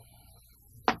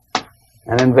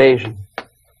and invasion.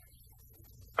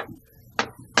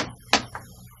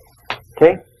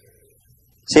 Okay?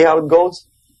 See how it goes?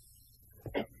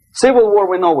 Civil war,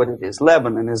 we know what it is.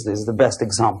 Lebanon is the best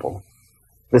example.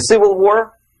 The civil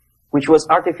war, which was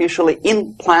artificially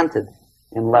implanted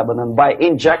in Lebanon by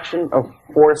injection of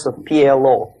force of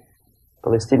PLO,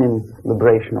 Palestinian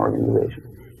Liberation Organization.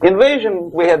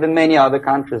 Invasion we have in many other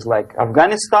countries like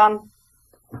Afghanistan,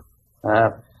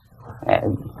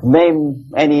 name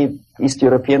any East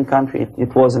European country,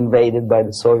 it was invaded by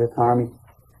the Soviet army.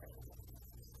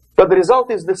 But the result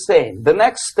is the same. The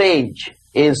next stage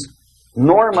is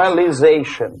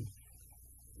normalization.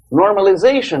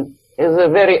 Normalization is a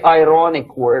very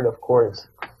ironic word, of course.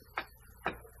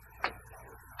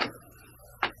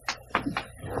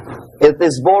 It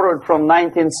is borrowed from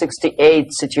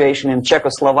 1968 situation in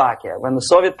Czechoslovakia, when the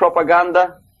Soviet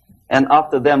propaganda and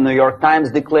after them New York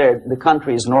Times declared the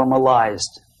country is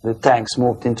normalized. The tanks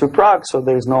moved into Prague, so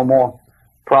there is no more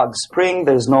Prague Spring,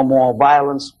 there is no more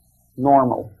violence.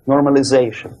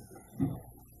 Normalization.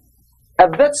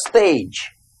 At that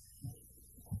stage,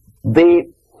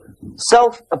 the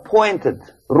self-appointed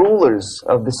rulers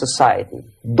of the society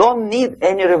don't need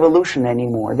any revolution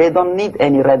anymore. They don't need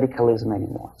any radicalism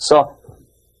anymore. So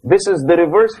this is the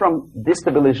reverse from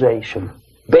destabilization.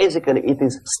 Basically, it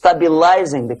is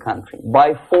stabilizing the country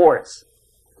by force.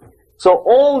 So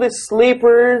all the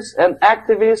sleepers and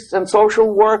activists and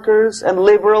social workers and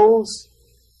liberals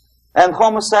and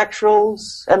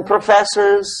homosexuals and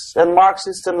professors and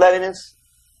Marxists and Leninists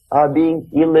are being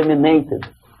eliminated.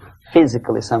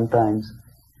 physically sometimes.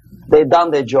 They've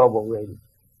done their job already.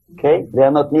 Okay? They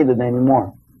are not needed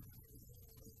anymore.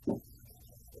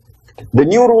 The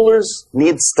new rulers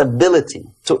need stability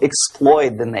to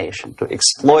exploit the nation, to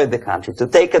exploit the country, to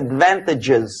take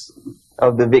advantages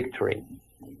of the victory.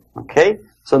 Okay?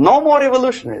 So no more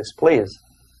revolutionaries, please.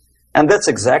 And that's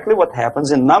exactly what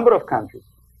happens in a number of countries.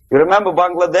 You remember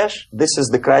Bangladesh? This is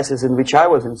the crisis in which I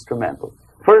was instrumental.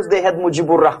 First they had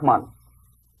Mujibur Rahman.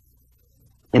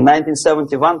 In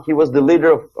 1971, he was the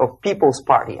leader of People's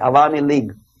Party, Awami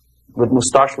League, with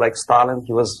mustache like Stalin.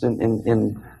 He was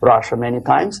in Russia many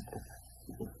times.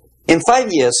 In 5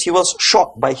 years, he was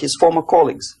shot by his former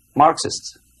colleagues,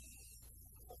 Marxists.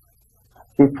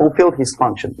 He fulfilled his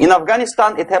function. In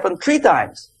Afghanistan, it happened 3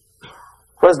 times.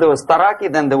 First there was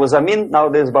Taraki, then there was Amin, now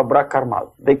there's Babrak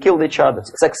Karmal. They killed each other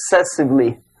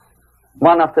successively,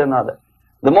 one after another.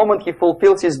 The moment he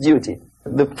fulfills his duty,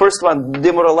 the first one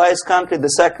demoralized country, the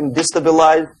second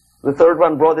destabilized, the third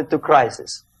one brought it to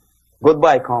crisis.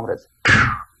 Goodbye, comrades.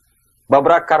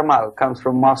 Babrak Karmal comes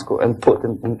from Moscow and put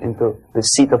into the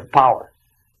seat of power.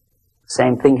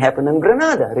 Same thing happened in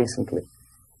Grenada recently.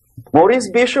 Maurice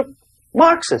Bishop,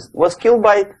 Marxist, was killed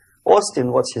by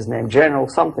Austin, what's his name, General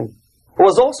something, who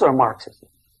was also a Marxist.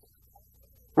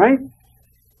 Right?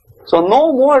 So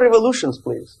no more revolutions,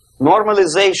 please.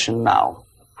 Normalization now.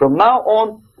 From now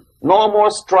on, no more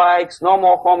strikes, no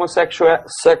more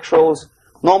homosexuals,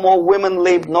 no more women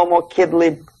lib, no more kid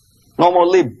lib, no more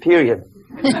lib, period.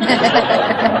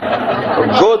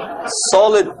 A good,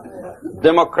 solid,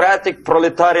 democratic,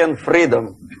 proletarian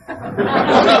freedom. That's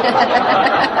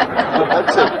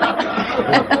it.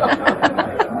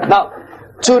 Now,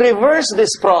 to reverse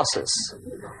this process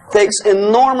takes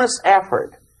enormous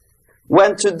effort.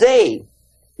 When today,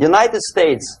 United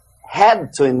States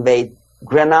had to invade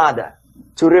Grenada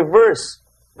to reverse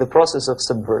the process of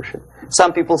subversion.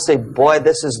 Some people say, boy,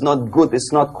 this is not good,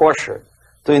 it's not kosher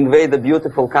to invade the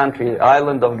beautiful country,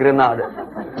 island of Grenada.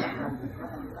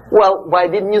 Well, why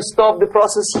didn't you stop the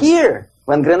process here,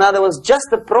 when Grenada was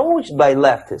just approached by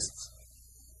leftists?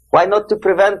 Why not to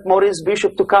prevent Maurice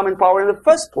Bishop to come in power in the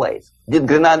first place? Did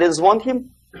Grenadians want him?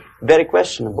 Very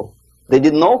questionable. They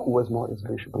didn't know who was Maurice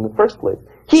Bishop in the first place.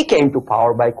 He came to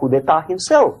power by coup d'etat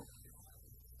himself.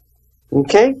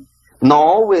 Okay?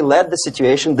 No, we let the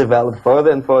situation develop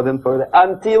further and further and further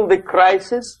until the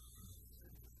crisis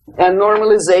and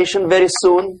normalization very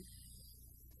soon.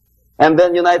 And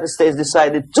then the United States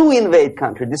decided to invade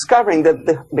country, discovering that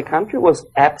the country was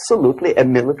absolutely a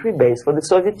military base for the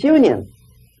Soviet Union.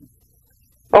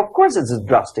 Of course it's a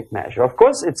drastic measure. Of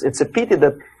course it's a pity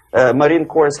that Marine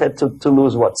Corps had to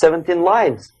lose, what, 17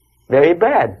 lives. Very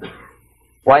bad.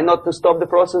 Why not to stop the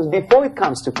process before it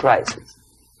comes to crisis?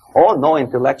 Oh no,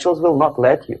 intellectuals will not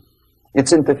let you.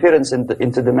 It's interference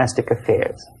into domestic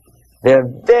affairs. They're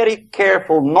very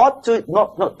careful not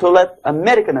to let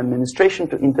American administration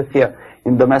to interfere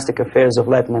in domestic affairs of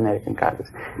Latin American countries.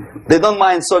 They don't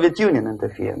mind Soviet Union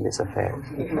interfere in these affairs.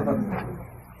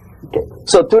 Okay.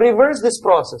 So to reverse this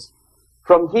process,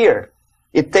 from here,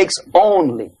 it takes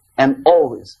only and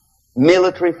always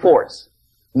military force.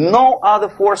 No other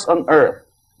force on earth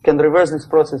can reverse this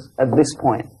process at this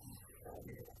point.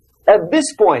 At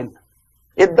this point,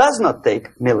 it does not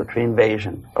take military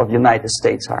invasion of the United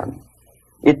States Army.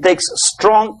 It takes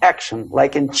strong action,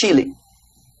 like in Chile.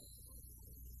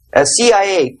 A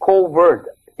CIA covert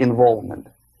involvement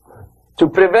to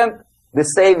prevent the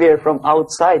savior from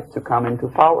outside to come into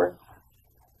power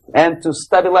and to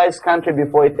stabilize country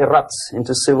before it erupts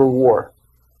into civil war.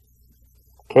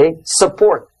 Okay?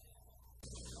 Support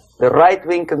the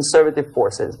right-wing conservative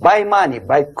forces. By money,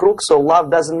 by crooks or love,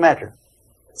 doesn't matter.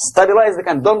 Stabilize the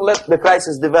country. Don't let the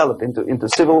crisis develop into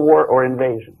civil war or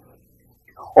invasion.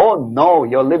 Oh no,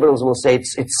 your liberals will say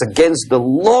it's against the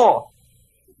law.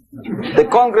 The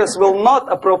Congress will not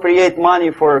appropriate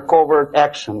money for covert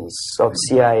actions of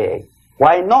CIA.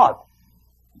 Why not?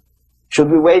 Should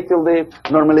we wait till the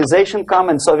normalization come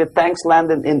and Soviet tanks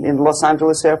land in Los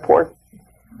Angeles airport?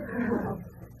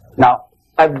 Now,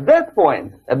 at that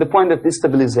point, at the point of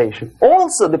destabilization,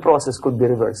 also the process could be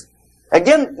reversed.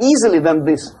 Again, easily than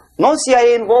this. No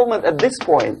CIA involvement at this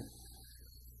point.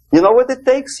 You know what it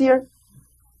takes here?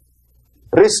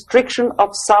 Restriction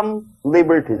of some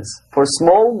liberties for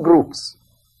small groups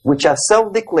which are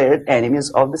self-declared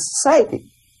enemies of the society.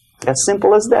 As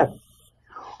simple as that.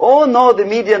 Oh no, the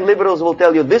media and liberals will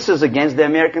tell you this is against the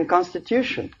American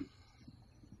Constitution.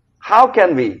 How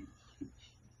can we,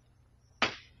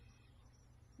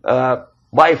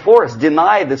 by force,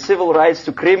 deny the civil rights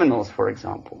to criminals, for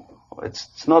example?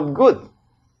 It's not good.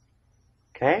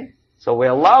 Okay? So we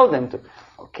allow them to,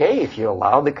 okay, if you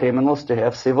allow the criminals to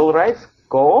have civil rights,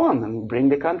 go on and bring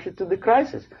the country to the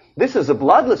crisis. This is a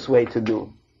bloodless way to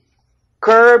do.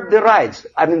 Curb the rights.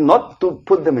 I mean, not to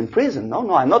put them in prison. No,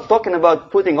 no, I'm not talking about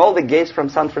putting all the gays from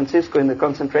San Francisco in the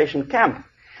concentration camp.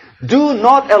 Do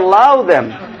not allow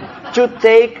them to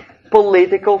take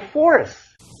political force.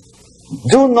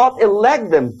 Do not elect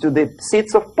them to the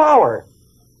seats of power,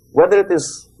 whether it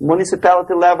is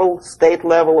municipality level, state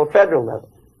level, or federal level.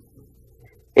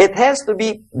 It has to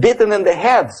be beaten in the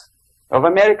heads of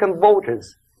American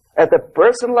voters that a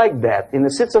person like that in the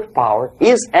seats of power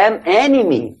is an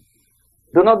enemy.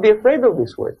 Do not be afraid of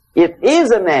this word. It is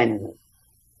an enemy.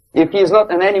 If he is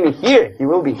not an enemy here, he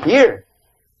will be here.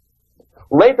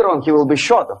 Later on, he will be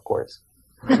shot, of course.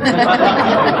 But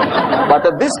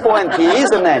at this point, he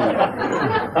is an enemy.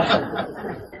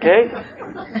 Okay?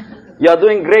 You are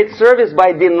doing great service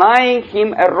by denying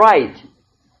him a right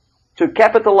to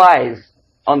capitalize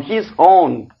on his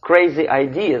own crazy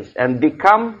ideas and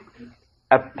become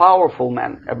a powerful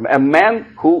man, a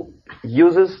man who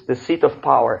uses the seat of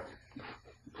power.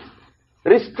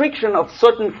 Restriction of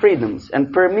certain freedoms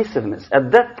and permissiveness at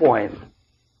that point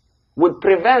would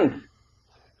prevent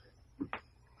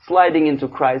sliding into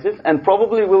crisis and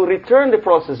probably will return the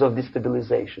process of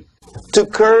destabilization. To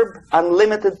curb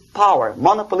unlimited power,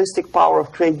 monopolistic power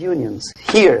of trade unions,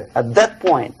 here, at that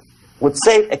point, would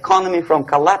save economy from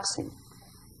collapsing.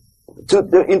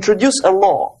 To introduce a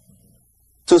law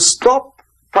to stop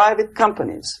private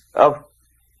companies of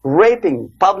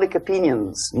raping public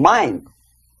opinion's mind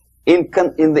in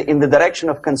the direction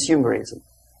of consumerism.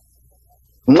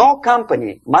 No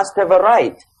company must have a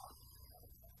right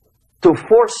to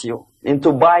force you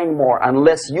into buying more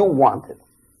unless you want it.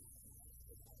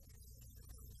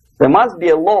 There must be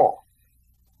a law.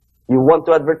 You want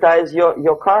to advertise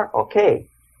your car? Okay.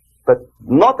 But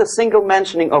not a single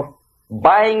mentioning of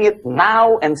buying it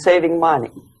now and saving money.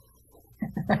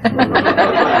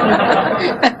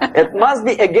 It must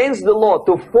be against the law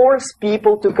to force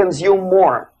people to consume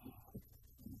more.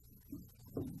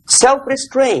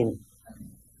 Self-restraint.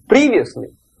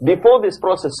 Previously, before this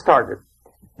process started,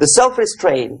 the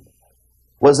self-restraint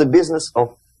was a business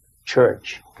of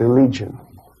church, religion.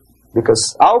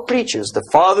 Because our preachers, the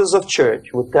fathers of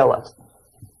church, would tell us,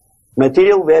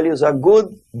 material values are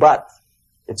good, but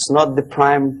it's not the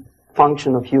prime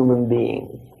function of human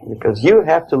being. Because you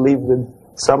have to live with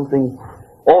something.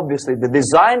 Obviously, the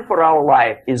design for our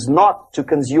life is not to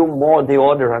consume more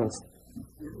deodorants.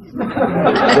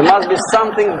 There must be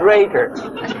something greater.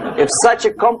 If such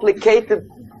a complicated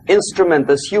instrument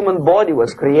as human body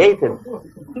was created,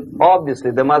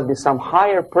 obviously there must be some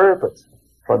higher purpose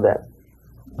for that.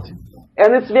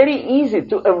 And it's very easy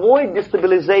to avoid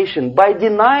destabilization by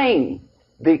denying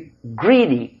the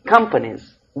greedy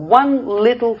companies one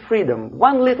little freedom,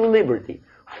 one little liberty,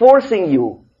 forcing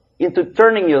you into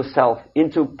turning yourself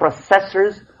into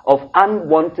processors of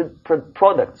unwanted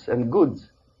products and goods.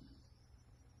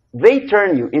 They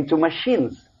turn you into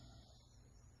machines,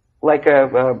 like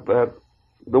the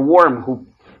worm who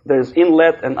there's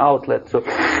inlet and outlet. So,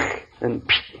 and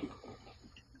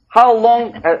how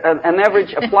long an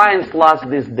average appliance lasts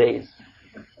these days?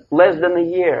 Less than a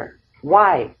year.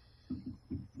 Why?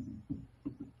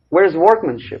 Where's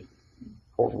workmanship?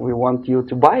 Oh, we want you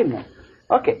to buy more.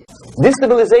 Okay.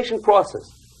 Destabilization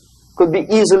process could be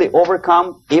easily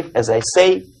overcome if, as I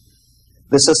say,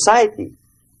 the society,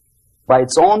 by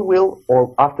its own will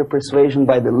or after persuasion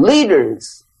by the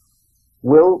leaders,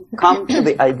 will come to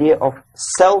the idea of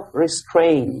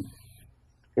self-restraint.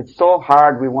 It's so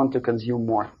hard, we want to consume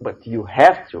more, but you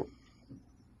have to.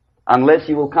 Unless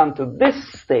you will come to this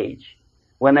stage,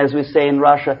 when, as we say in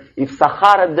Russia, if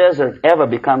Sahara Desert ever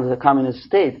becomes a communist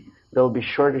state, there will be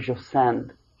shortage of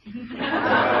sand.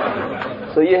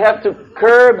 So you have to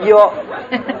curb your...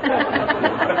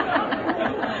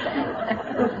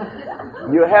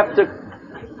 You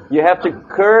have to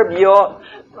curb your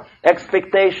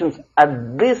expectations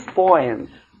at this point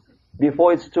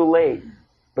before it's too late.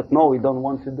 But no, we don't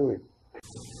want to do it.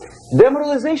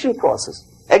 Demoralization process.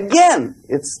 Again,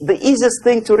 it's the easiest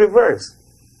thing to reverse.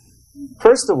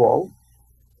 First of all,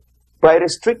 by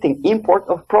restricting import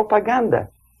of propaganda.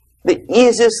 The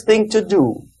easiest thing to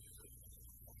do.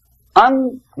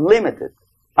 Unlimited,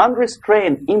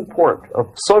 unrestrained import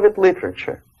of Soviet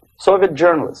literature, Soviet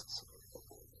journalists.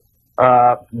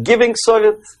 Giving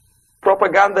Soviet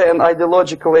propaganda and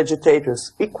ideological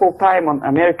agitators equal time on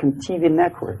American TV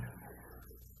network.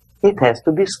 It has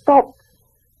to be stopped.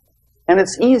 And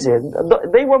it's easier.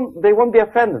 They won't be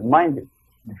offended, mind you.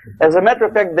 As a matter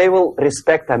of fact, they will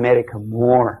respect America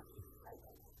more.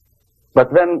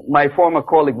 But when my former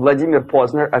colleague Vladimir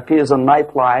Posner appears on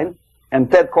Nightline, and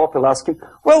Ted Koppel asks him,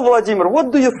 well, Vladimir,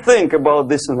 what do you think about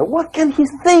this? And what can he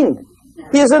think?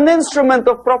 He's an instrument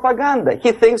of propaganda.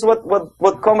 He thinks what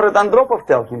Comrade Andropov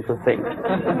tells him to think.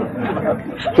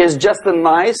 He's just a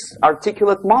nice,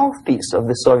 articulate mouthpiece of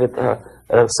the Soviet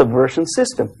subversion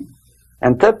system.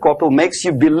 And Ted Koppel makes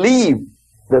you believe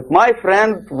that my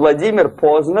friend Vladimir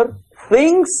Posner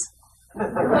thinks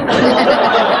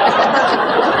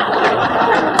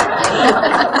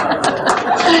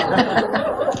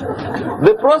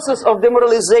the process of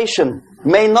demoralization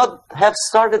may not have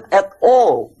started at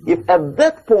all if at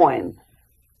that point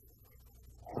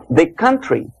the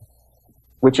country,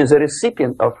 which is a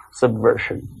recipient of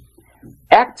subversion,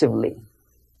 actively,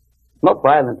 not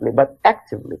violently, but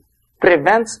actively,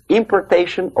 prevents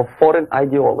importation of foreign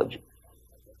ideology.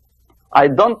 I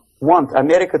don't want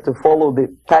America to follow the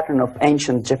pattern of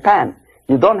ancient Japan.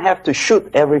 You don't have to shoot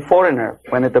every foreigner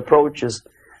when it approaches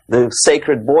the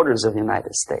sacred borders of the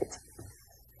United States.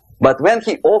 But when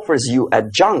he offers you a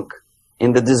junk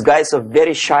in the disguise of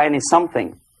very shiny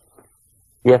something,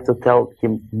 you have to tell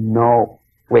him, no,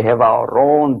 we have our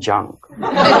own junk.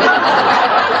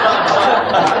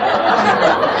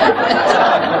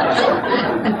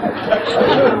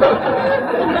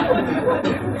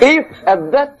 If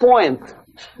at that point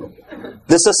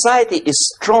the society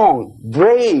is strong,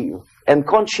 brave, and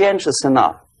conscientious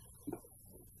enough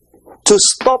to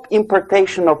stop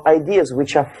importation of ideas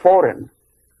which are foreign,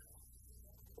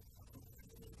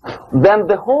 then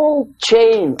the whole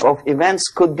chain of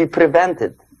events could be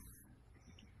prevented.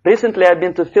 Recently I've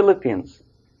been to Philippines,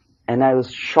 and I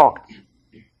was shocked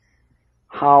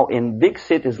how in big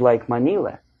cities like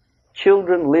Manila,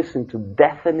 children listen to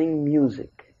deafening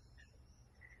music.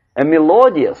 A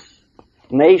melodious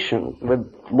nation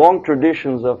with long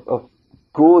traditions of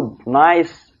good,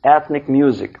 nice ethnic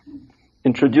music,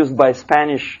 introduced by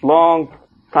Spanish long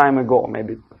time ago,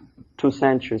 maybe 2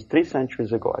 centuries, 3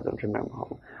 centuries ago, I don't remember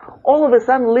how. All of a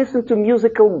sudden listen to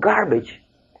musical garbage,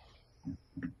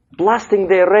 blasting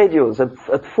their radios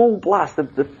at full blast, at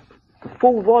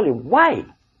full volume. Why?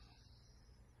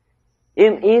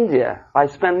 In India, I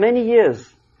spent many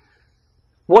years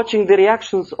watching the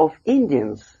reactions of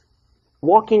Indians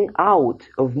walking out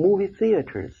of movie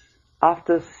theaters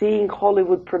after seeing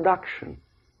Hollywood production.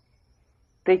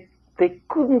 They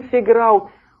couldn't figure out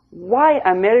why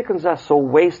Americans are so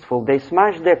wasteful. They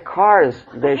smash their cars,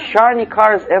 their shiny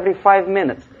cars, every 5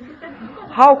 minutes.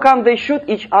 How come they shoot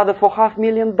each other for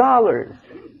 $500,000?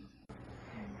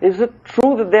 Is it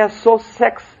true that they're so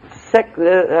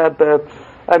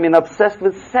obsessed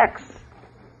with sex?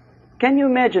 Can you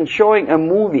imagine showing a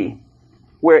movie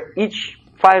where each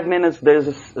 5 minutes there's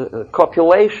a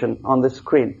copulation on the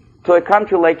screen to a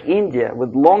country like India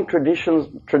with long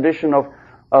tradition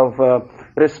of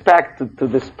respect to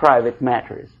these private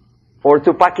matters, or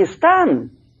to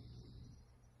Pakistan?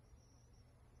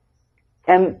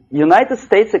 And United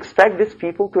States expect these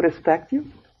people to respect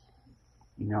you?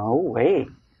 No way.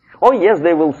 Oh yes,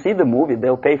 they will see the movie,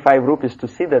 they'll pay 5 rupees to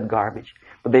see that garbage,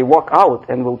 but they walk out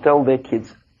and will tell their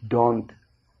kids, don't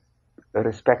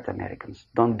respect Americans,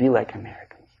 don't be like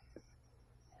Americans.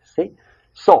 See?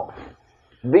 So,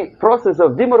 the process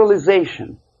of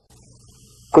demoralization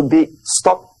could be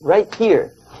stopped right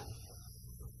here,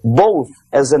 both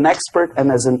as an expert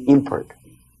and as an import.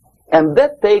 And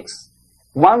that takes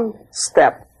one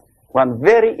step, one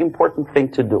very important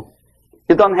thing to do.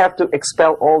 You don't have to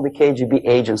expel all the KGB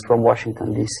agents from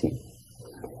Washington, D.C.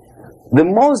 The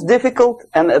most difficult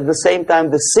and at the same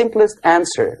time the simplest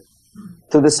answer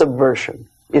to the subversion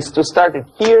is to start it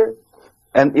here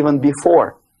and even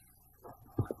before,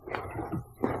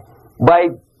 by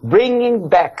bringing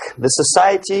back the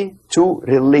society to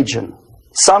religion,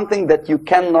 something that you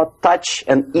cannot touch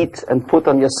and eat and put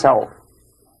on yourself,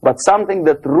 but something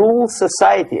that rules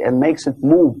society and makes it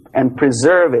move and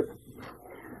preserve it.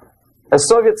 A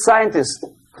Soviet scientist,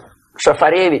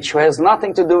 Shafarevich, who has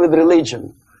nothing to do with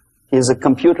religion, he is a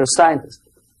computer scientist,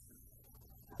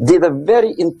 did a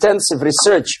very intensive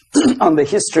research on the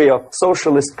history of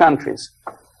socialist countries.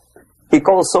 He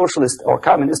calls socialist or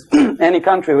communist any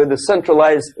country with a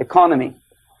centralized economy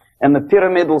and a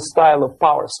pyramidal style of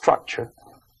power structure.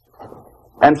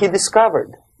 And he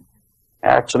discovered,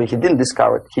 actually he didn't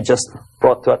discover it, he just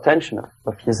brought to attention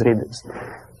of his readers,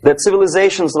 that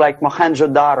civilizations like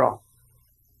Mohenjo-Daro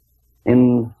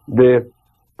in the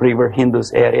river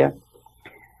Indus area,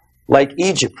 like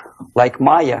Egypt, like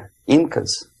Maya,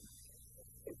 Incas,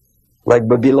 like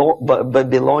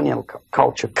Babylonian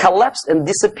culture, collapsed and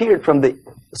disappeared from the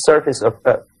surface of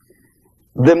Earth.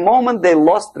 The moment they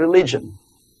lost religion,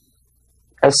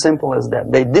 As simple as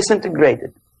that. They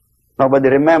disintegrated. Nobody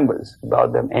remembers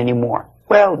about them anymore.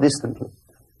 Well, distantly.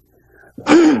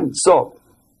 So,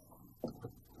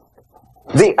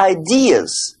 the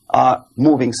ideas are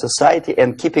moving society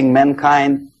and keeping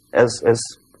mankind as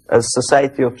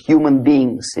society of human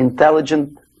beings,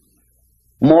 intelligent,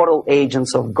 moral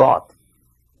agents of God.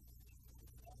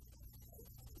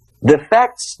 The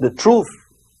facts, the truth,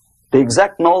 the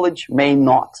exact knowledge may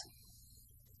not.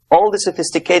 All the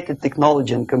sophisticated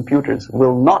technology and computers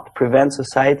will not prevent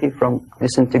society from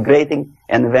disintegrating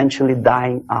and eventually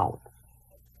dying out.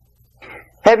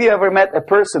 Have you ever met a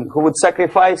person who would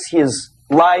sacrifice his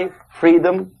life,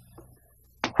 freedom,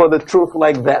 for the truth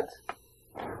like that?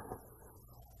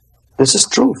 This is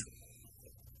truth.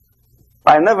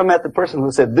 I never met a person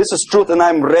who said, this is truth and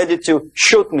I'm ready to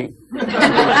shoot me.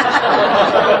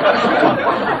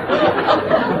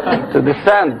 To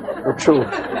defend the truth.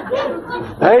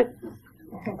 Right?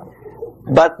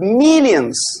 But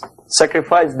millions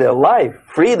sacrifice their life,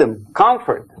 freedom,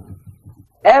 comfort,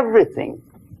 everything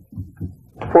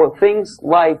for things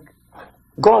like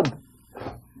God.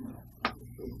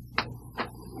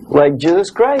 Like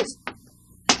Jesus Christ.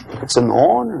 It's an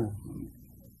honor.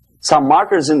 Some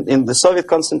martyrs in the Soviet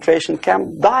concentration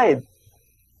camp died.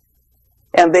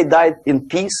 And they died in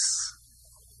peace.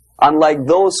 Unlike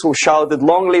those who shouted,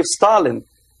 "Long live Stalin,"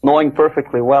 knowing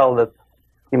perfectly well that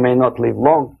he may not live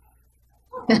long.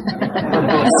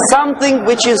 Something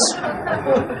which is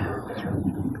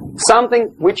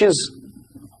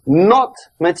not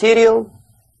material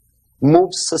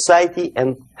moves society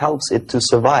and helps it to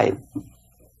survive.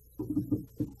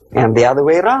 And the other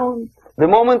way around. The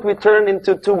moment we turn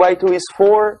into 2 by 2 is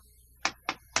 4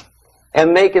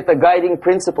 and make it a guiding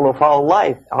principle of our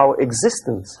life, our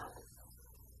existence,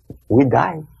 we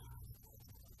die.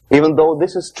 Even though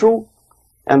this is true,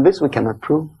 and this we cannot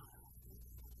prove.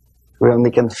 We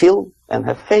only can feel and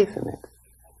have faith in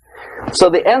it. So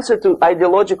the answer to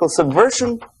ideological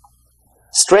subversion,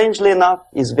 strangely enough,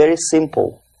 is very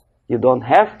simple. You don't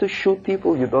have to shoot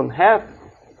people, you don't have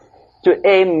to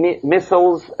aim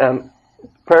missiles and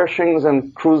Pershings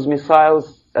and cruise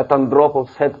missiles at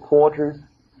Andropov's headquarters.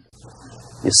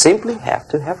 You simply have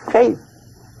to have faith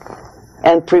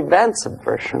and prevent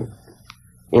subversion.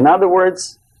 In other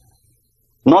words,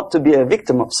 not to be a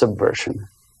victim of subversion.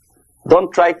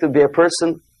 Don't try to be a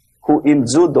person who in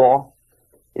judo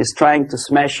is trying to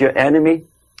smash your enemy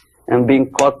and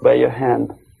being caught by your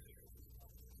hand.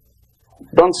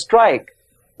 Don't strike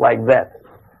like that.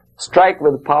 Strike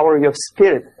with the power of your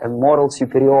spirit and moral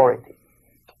superiority.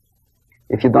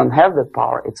 If you don't have that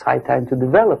power, it's high time to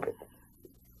develop it.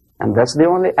 And that's the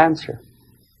only answer.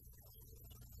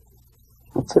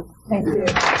 That's it. Thank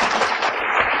you.